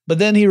 But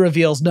then he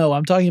reveals, no,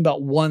 I'm talking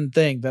about one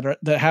thing that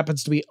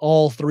happens to be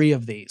all 3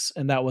 of these,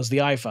 and that was the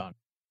iPhone.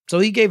 So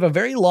he gave a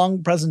very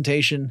long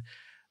presentation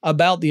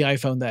about the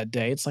iPhone that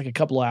day. It's like a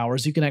couple of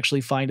hours. You can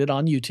actually find it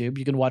on YouTube.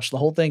 You can watch the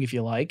whole thing if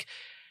you like.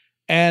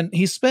 And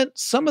he spent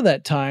some of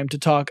that time to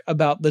talk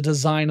about the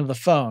design of the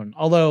phone,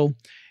 although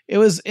it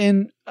was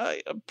in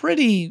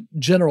pretty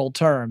general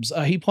terms.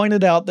 He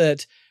pointed out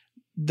that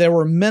there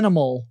were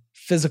minimal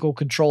physical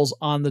controls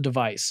on the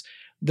device.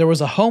 There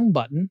was a home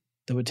button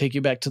that would take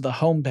you back to the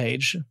home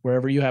page,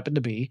 wherever you happen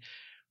to be.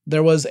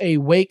 There was a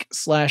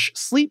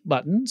wake/sleep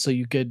button, so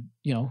you could,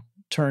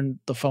 turn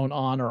the phone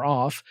on or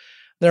off.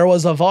 There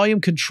was a volume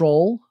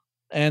control,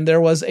 and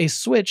there was a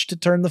switch to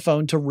turn the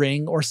phone to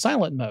ring or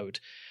silent mode.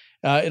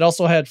 It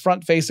also had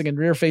front-facing and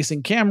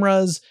rear-facing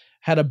cameras,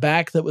 had a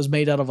back that was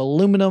made out of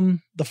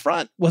aluminum. The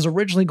front was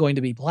originally going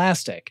to be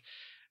plastic,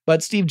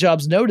 but Steve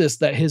Jobs noticed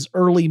that his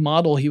early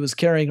model he was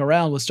carrying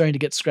around was starting to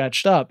get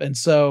scratched up, and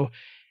so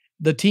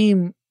the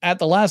team at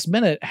the last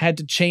minute had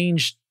to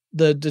change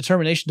the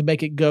determination to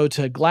make it go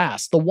to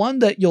glass. The one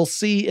that you'll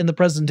see in the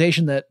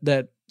presentation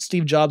that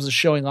Steve Jobs is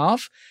showing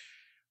off,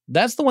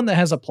 that's the one that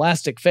has a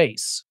plastic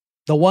face.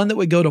 The one that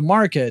would go to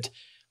market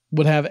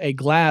would have a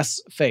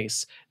glass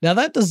face. Now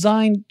that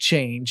design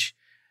change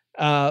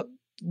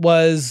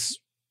was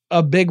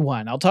a big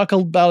one. I'll talk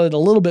about it a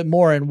little bit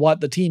more and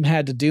what the team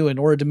had to do in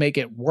order to make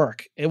it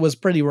work. It was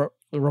pretty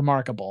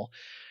remarkable.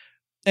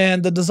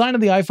 And the design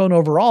of the iPhone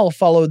overall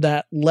followed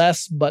that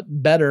less but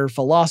better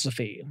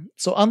philosophy.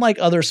 So unlike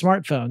other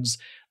smartphones,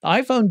 the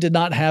iPhone did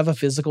not have a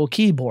physical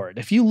keyboard.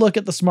 If you look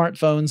at the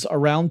smartphones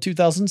around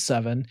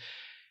 2007,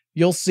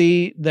 you'll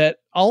see that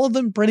all of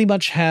them pretty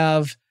much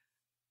have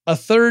a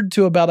third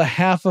to about a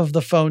half of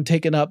the phone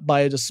taken up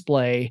by a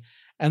display,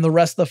 and the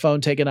rest of the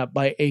phone taken up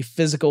by a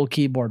physical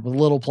keyboard with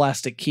little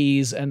plastic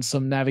keys and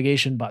some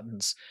navigation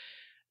buttons.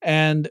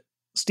 And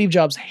Steve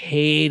Jobs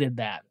hated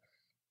that.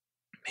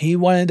 He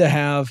wanted to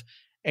have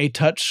a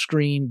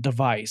touchscreen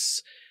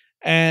device.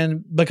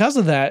 And because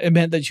of that, it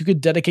meant that you could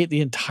dedicate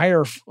the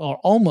entire, or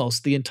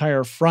almost the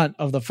entire front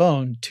of the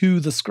phone to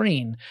the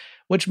screen,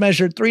 which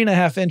measured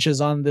 3.5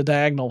 inches on the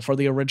diagonal for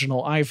the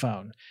original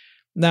iPhone.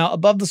 Now,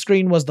 above the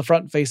screen was the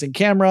front-facing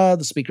camera,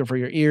 the speaker for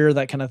your ear,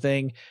 that kind of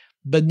thing.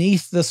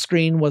 Beneath the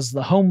screen was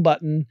the home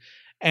button,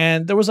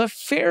 and there was a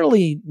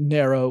fairly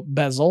narrow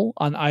bezel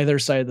on either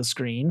side of the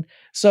screen.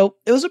 So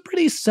it was a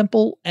pretty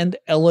simple and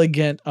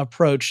elegant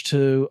approach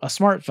to a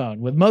smartphone,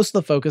 with most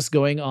of the focus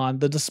going on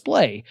the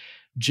display,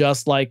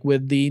 just like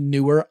with the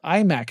newer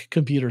iMac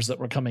computers that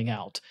were coming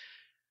out.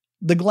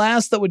 The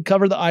glass that would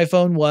cover the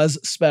iPhone was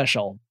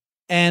special,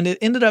 and it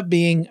ended up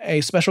being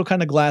a special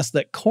kind of glass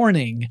that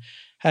Corning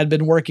had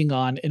been working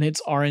on in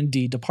its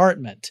R&D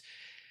department.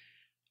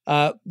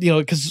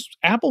 Because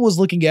Apple was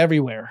looking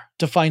everywhere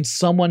to find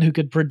someone who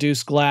could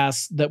produce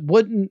glass that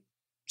wouldn't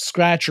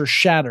scratch or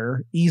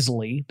shatter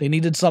easily. They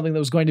needed something that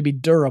was going to be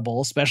durable,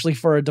 especially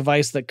for a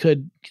device that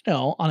could,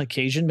 on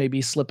occasion,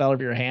 maybe slip out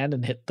of your hand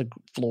and hit the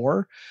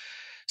floor.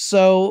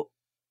 So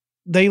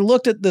they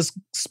looked at this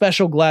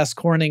special glass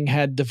Corning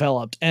had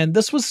developed, and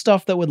this was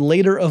stuff that would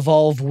later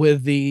evolve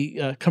with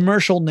the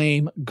commercial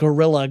name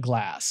Gorilla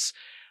Glass.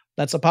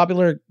 That's a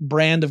popular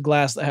brand of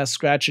glass that has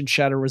scratch and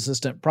shatter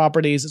resistant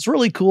properties. It's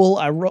really cool.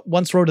 I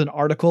once wrote an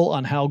article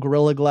on how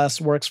Gorilla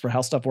Glass works for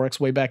How Stuff Works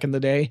way back in the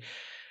day.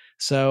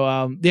 So,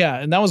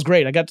 and that was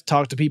great. I got to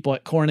talk to people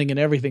at Corning and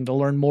everything to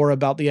learn more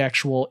about the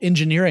actual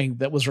engineering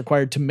that was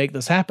required to make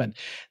this happen.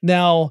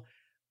 Now,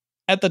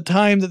 at the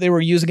time that they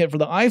were using it for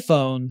the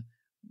iPhone,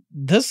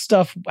 this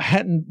stuff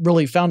hadn't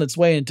really found its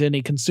way into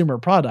any consumer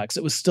products.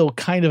 It was still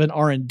kind of an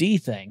R&D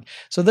thing.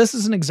 So this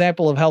is an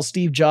example of how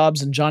Steve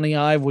Jobs and Johnny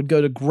Ive would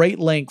go to great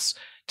lengths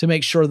to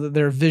make sure that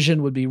their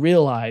vision would be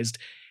realized,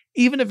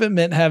 even if it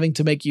meant having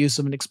to make use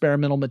of an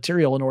experimental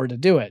material in order to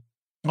do it.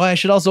 Well, I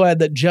should also add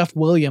that Jeff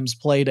Williams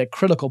played a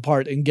critical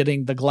part in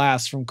getting the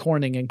glass from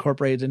Corning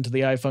incorporated into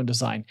the iPhone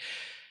design.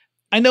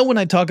 I know when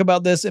I talk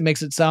about this, it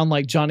makes it sound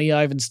like Johnny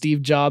Ive and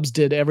Steve Jobs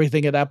did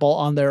everything at Apple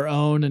on their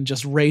own and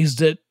just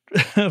raised it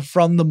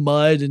from the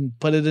mud and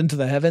put it into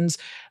the heavens.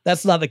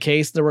 That's not the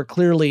case. There were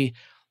clearly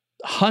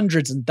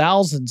hundreds and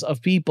thousands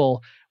of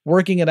people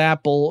working at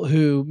Apple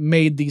who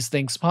made these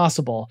things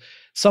possible.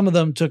 Some of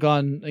them took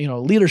on,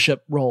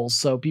 leadership roles.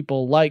 So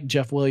people like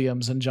Jeff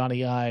Williams and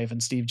Johnny Ive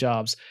and Steve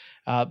Jobs.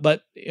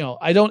 But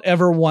I don't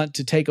ever want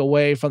to take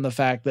away from the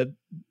fact that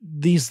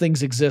these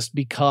things exist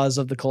because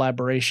of the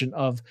collaboration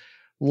of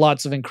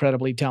lots of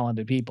incredibly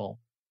talented people.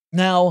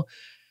 Now,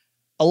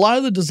 a lot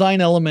of the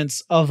design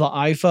elements of the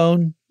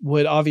iPhone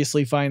would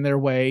obviously find their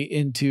way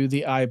into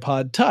the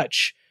iPod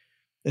Touch.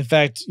 In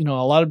fact, a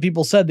lot of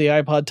people said the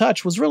iPod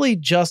Touch was really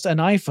just an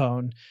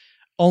iPhone,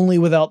 only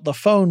without the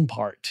phone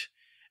part.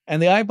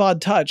 And the iPod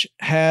Touch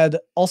had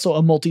also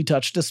a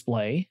multi-touch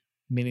display,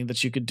 meaning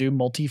that you could do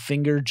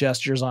multi-finger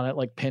gestures on it,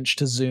 like pinch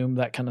to zoom,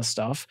 that kind of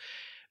stuff.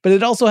 But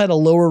it also had a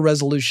lower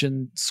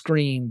resolution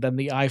screen than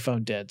the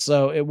iPhone did.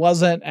 So it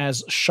wasn't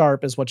as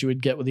sharp as what you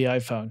would get with the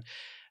iPhone.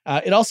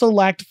 It also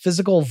lacked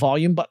physical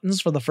volume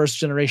buttons for the first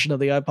generation of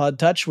the iPod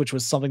Touch, which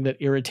was something that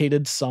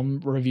irritated some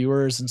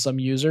reviewers and some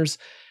users.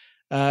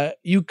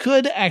 You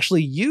could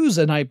actually use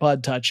an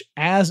iPod Touch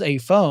as a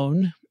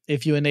phone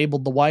if you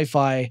enabled the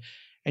Wi-Fi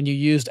and you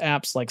used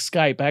apps like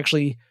Skype. I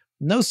actually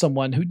know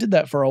someone who did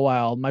that for a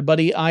while. My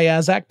buddy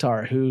Ayaz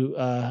Akhtar, who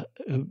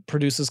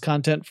produces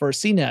content for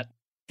CNET.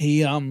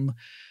 He,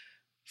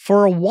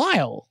 for a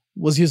while,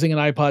 was using an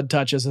iPod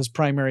Touch as his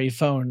primary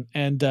phone.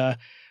 And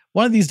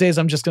one of these days,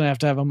 I'm just going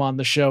to have him on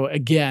the show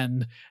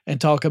again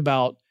and talk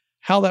about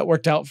how that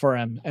worked out for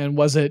him. And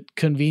was it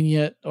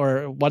convenient,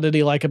 or what did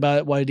he like about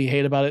it? What did he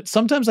hate about it?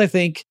 Sometimes I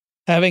think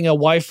having a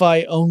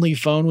Wi-Fi only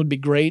phone would be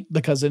great,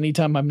 because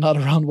anytime I'm not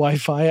around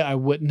Wi-Fi, I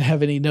wouldn't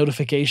have any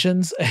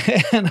notifications.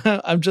 And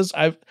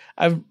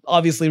I've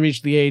obviously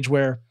reached the age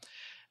where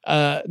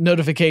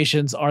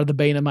notifications are the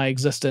bane of my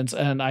existence,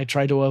 and I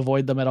try to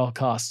avoid them at all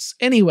costs.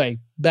 Anyway,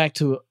 back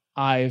to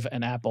Ive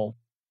and Apple.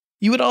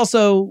 You would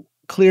also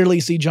clearly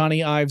see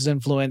Johnny Ive's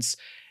influence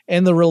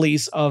in the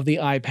release of the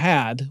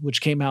iPad,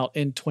 which came out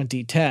in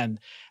 2010.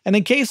 And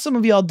in case some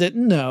of y'all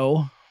didn't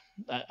know,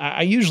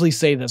 I usually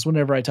say this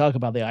whenever I talk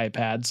about the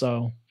iPad,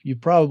 so you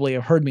probably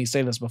have heard me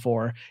say this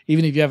before,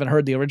 even if you haven't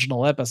heard the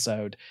original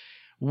episode.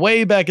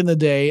 Way back in the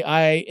day,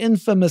 I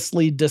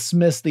infamously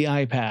dismissed the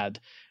iPad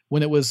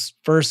when it was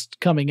first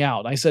coming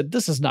out. I said,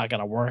 this is not going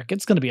to work.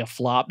 It's going to be a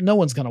flop. No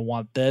one's going to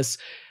want this.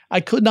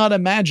 I could not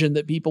imagine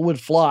that people would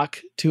flock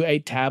to a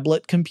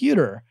tablet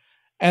computer.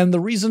 And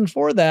the reason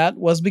for that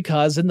was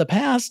because in the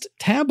past,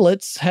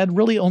 tablets had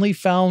really only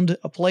found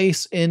a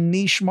place in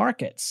niche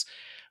markets.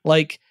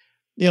 Like,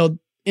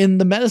 in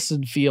the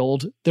medicine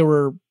field, there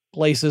were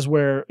places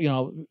where,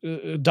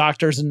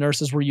 doctors and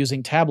nurses were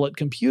using tablet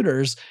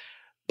computers,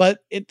 but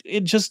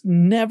it just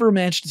never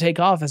managed to take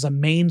off as a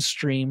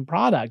mainstream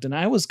product. And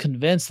I was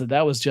convinced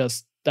that was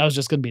just going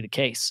to be the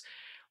case,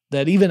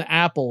 that even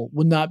Apple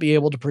would not be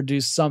able to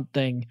produce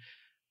something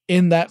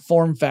in that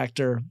form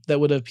factor that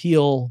would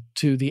appeal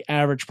to the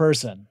average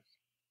person.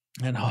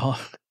 And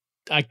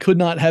I could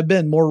not have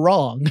been more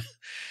wrong.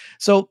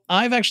 So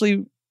I've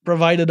actually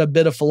provided a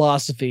bit of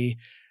philosophy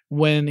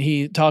when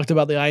he talked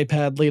about the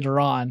iPad later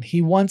on.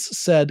 He once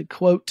said,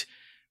 quote,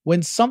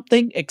 "When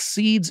something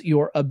exceeds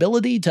your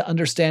ability to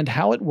understand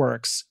how it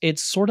works, it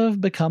sort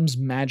of becomes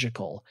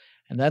magical.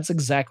 And that's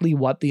exactly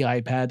what the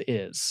iPad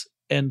is."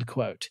 End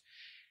quote.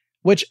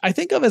 Which I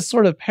think of as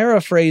sort of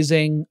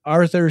paraphrasing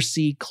Arthur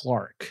C.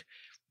 Clarke,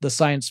 the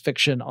science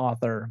fiction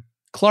author.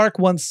 Clarke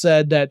once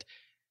said that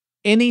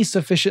any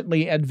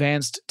sufficiently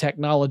advanced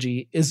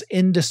technology is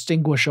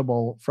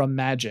indistinguishable from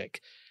magic.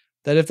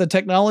 That if the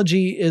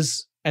technology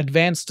is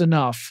advanced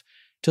enough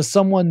to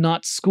someone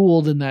not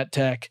schooled in that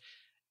tech,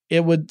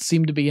 it would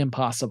seem to be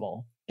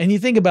impossible. And you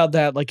think about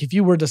that, like if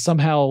you were to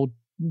somehow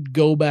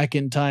go back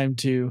in time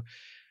to,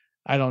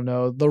 I don't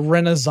know, the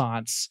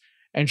Renaissance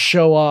and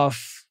show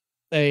off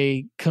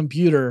a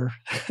computer,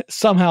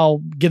 somehow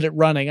get it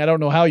running. I don't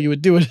know how you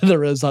would do it in the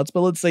Renaissance,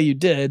 but let's say you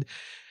did.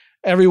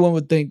 Everyone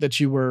would think that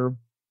you were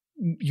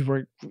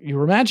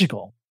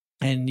magical,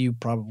 and you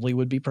probably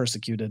would be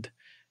persecuted,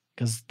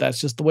 because that's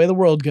just the way the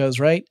world goes,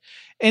 right?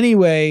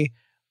 Anyway,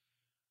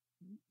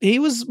 he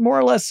was more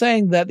or less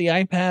saying that the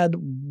iPad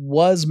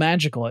was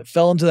magical. It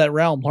fell into that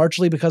realm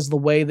largely because of the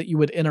way that you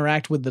would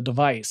interact with the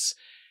device.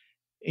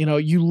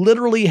 You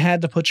literally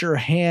had to put your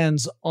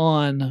hands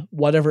on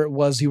whatever it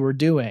was you were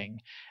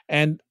doing.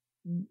 And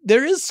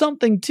there is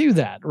something to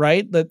that,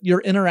 right? That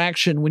your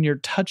interaction when you're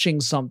touching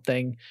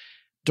something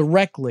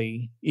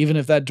directly, even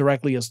if that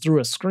directly is through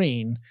a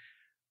screen,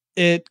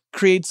 it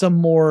creates a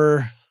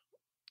more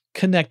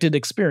connected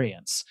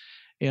experience.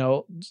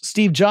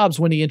 Steve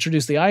Jobs, when he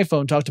introduced the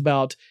iPhone, talked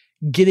about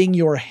getting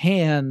your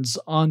hands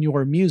on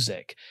your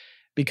music,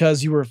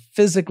 because you were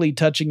physically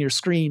touching your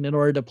screen in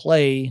order to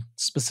play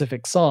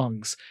specific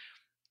songs,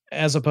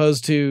 as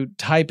opposed to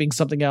typing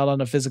something out on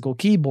a physical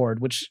keyboard,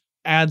 which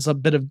adds a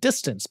bit of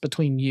distance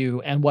between you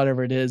and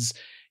whatever it is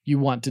you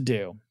want to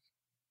do.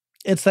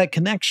 It's that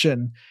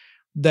connection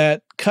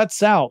that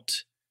cuts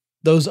out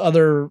those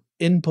other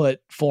input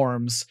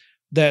forms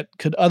that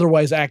could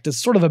otherwise act as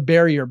sort of a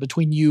barrier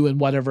between you and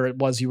whatever it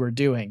was you were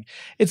doing.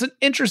 It's an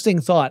interesting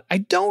thought. I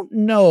don't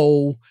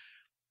know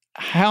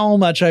how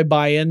much I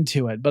buy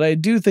into it, but I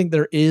do think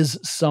there is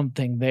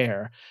something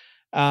there.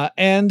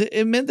 And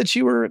it meant that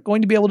you were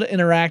going to be able to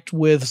interact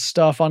with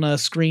stuff on a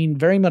screen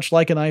very much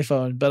like an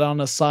iPhone, but on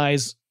a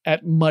size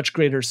at much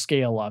greater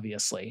scale,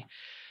 obviously.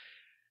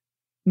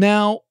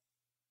 Now,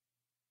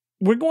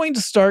 we're going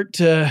to start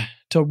to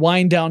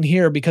wind down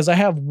here, because I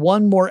have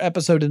one more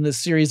episode in this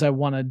series I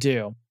want to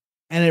do.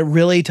 And it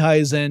really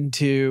ties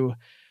into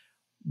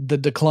the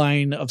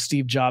decline of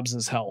Steve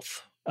Jobs'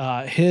 health.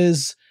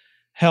 His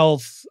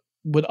health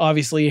would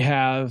obviously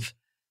have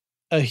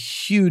a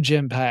huge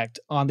impact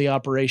on the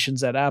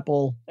operations at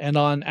Apple and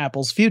on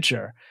Apple's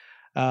future.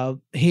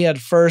 He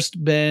had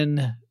first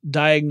been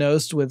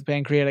diagnosed with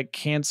pancreatic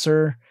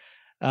cancer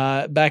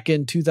back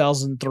in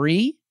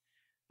 2003.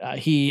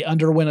 He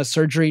underwent a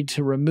surgery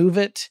to remove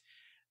it,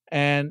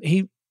 and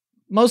he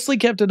mostly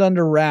kept it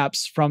under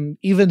wraps from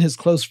even his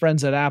close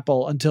friends at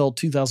Apple until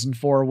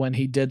 2004, when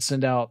he did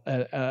send out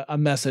a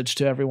message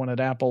to everyone at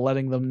Apple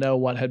letting them know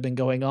what had been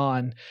going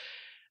on.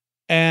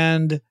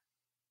 And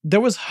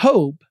there was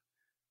hope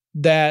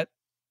that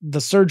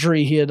the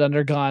surgery he had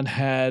undergone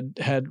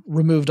had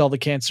removed all the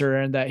cancer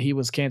and that he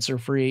was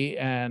cancer-free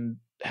and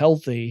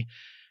healthy.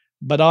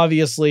 But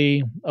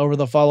obviously, over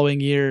the following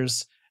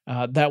years,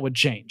 that would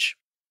change.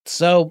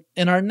 So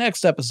in our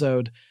next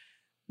episode,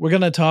 we're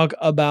going to talk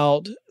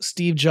about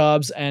Steve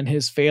Jobs and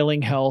his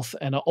failing health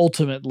and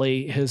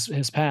ultimately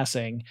his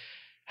passing,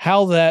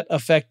 how that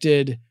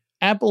affected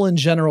Apple in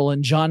general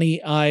and Jony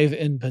Ive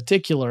in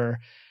particular,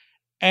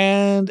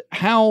 and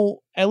how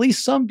at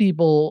least some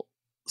people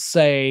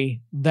say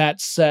that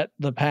set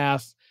the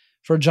path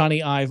for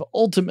Jony Ive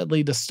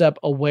ultimately to step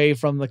away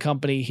from the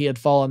company he had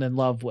fallen in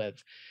love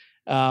with.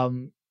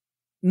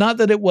 Not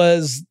that it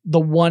was the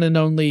one and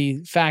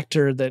only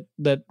factor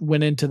that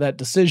went into that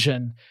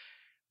decision,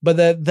 but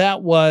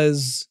that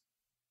was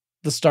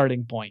the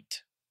starting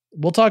point.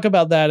 We'll talk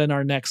about that in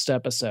our next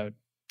episode.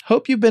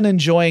 Hope you've been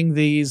enjoying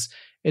these.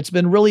 It's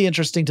been really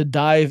interesting to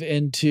dive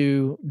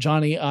into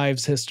Jony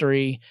Ive's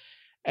history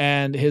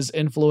and his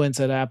influence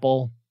at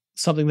Apple,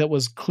 something that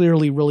was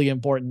clearly really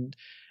important.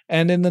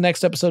 And in the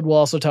next episode, we'll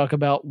also talk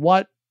about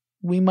what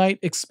we might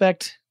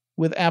expect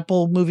with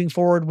Apple moving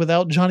forward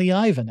without Jony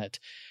Ive in it.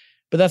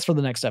 But that's for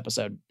the next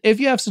episode. If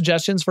you have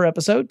suggestions for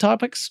episode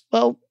topics,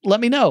 well, let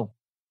me know.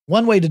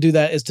 One way to do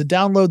that is to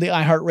download the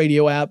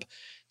iHeartRadio app.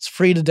 It's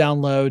free to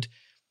download.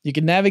 You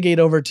can navigate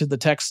over to the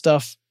Tech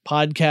Stuff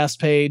podcast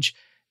page,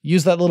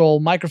 use that little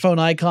microphone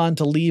icon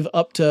to leave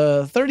up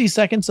to 30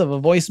 seconds of a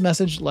voice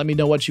message. Let me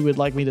know what you would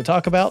like me to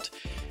talk about.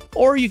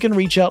 Or you can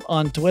reach out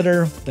on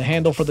Twitter. The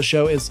handle for the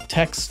show is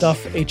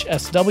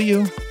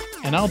TechStuffHSW.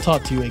 And I'll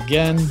talk to you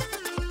again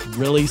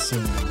really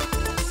soon.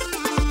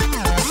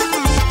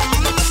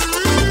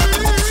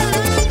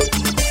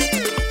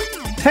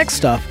 Tech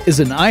Stuff is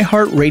an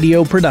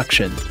iHeartRadio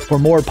production. For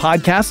more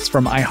podcasts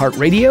from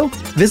iHeartRadio,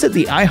 visit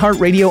the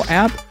iHeartRadio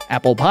app,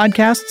 Apple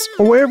Podcasts,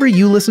 or wherever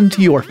you listen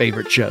to your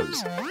favorite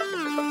shows.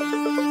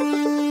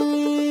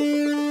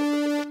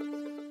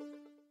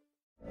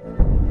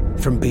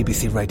 From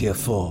BBC Radio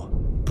 4,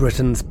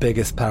 Britain's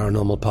biggest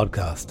paranormal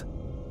podcast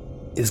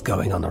is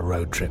going on a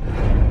road trip.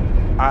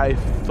 I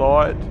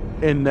thought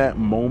in that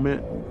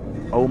moment,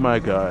 oh my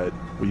God,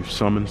 we've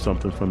summoned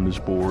something from this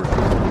board.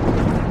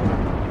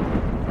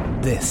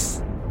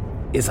 This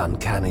is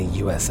Uncanny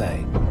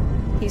USA.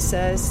 He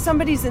says,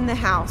 somebody's in the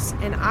house,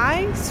 and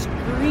I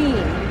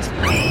screamed.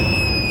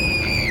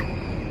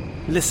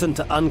 Listen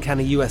to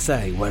Uncanny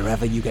USA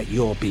wherever you get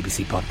your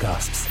BBC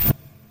podcasts,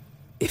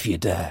 if you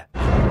dare.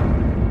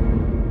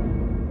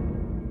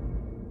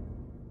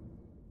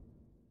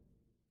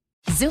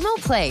 Xumo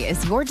Play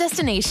is your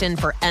destination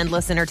for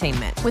endless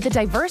entertainment. With a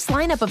diverse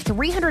lineup of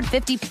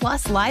 350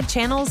 plus live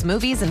channels,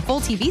 movies, and full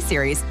TV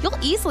series, you'll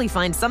easily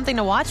find something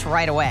to watch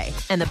right away.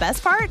 And the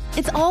best part?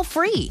 It's all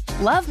free.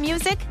 Love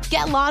music?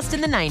 Get lost in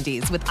the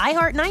 90s with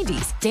iHeart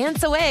 90s,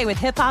 dance away with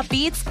hip-hop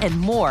beats, and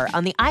more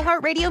on the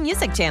iHeartRadio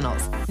music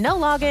channels. No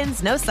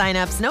logins, no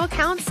signups, no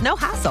accounts, no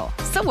hassle.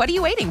 So what are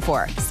you waiting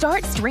for?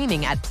 Start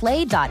streaming at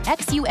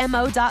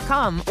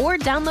play.xumo.com or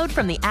download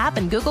from the app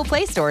and Google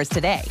Play stores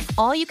today.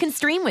 All you can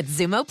stream with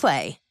Xumo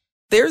Play.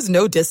 There's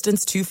no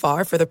distance too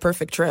far for the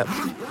perfect trip.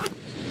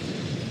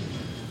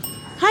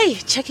 Hi,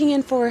 checking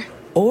in for...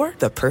 Or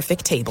the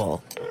perfect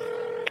table.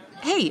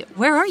 Hey,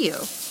 where are you?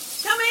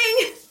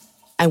 Coming!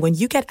 And when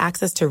you get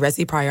access to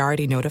Resi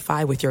Priority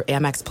Notify with your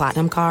Amex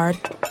Platinum card...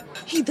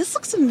 Hey, this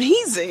looks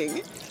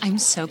amazing. I'm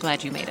so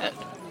glad you made it.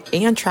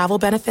 And travel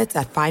benefits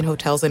at fine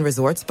hotels and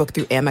resorts booked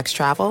through Amex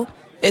Travel,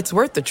 it's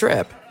worth the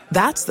trip.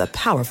 That's the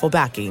powerful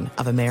backing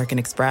of American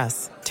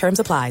Express. Terms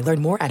apply.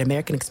 Learn more at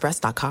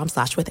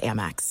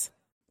americanexpress.com/withAmex.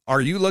 Are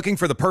you looking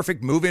for the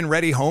perfect move-in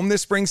ready home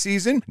this spring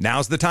season?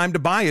 Now's the time to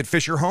buy at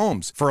Fisher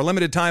Homes. For a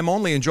limited time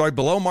only, enjoy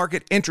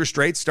below-market interest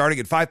rates starting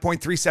at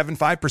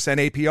 5.375%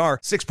 APR,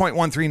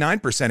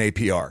 6.139%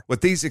 APR.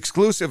 With these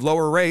exclusive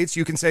lower rates,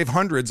 you can save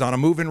hundreds on a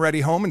move-in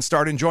ready home and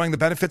start enjoying the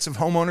benefits of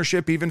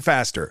homeownership even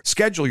faster.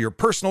 Schedule your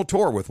personal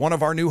tour with one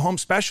of our new home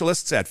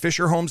specialists at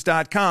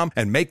FisherHomes.com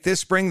and make this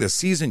spring the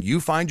season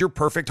you find your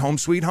perfect home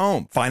sweet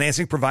home.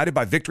 Financing provided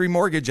by Victory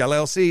Mortgage,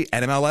 LLC,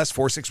 NMLS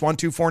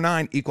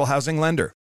 461249, Equal Housing Lender.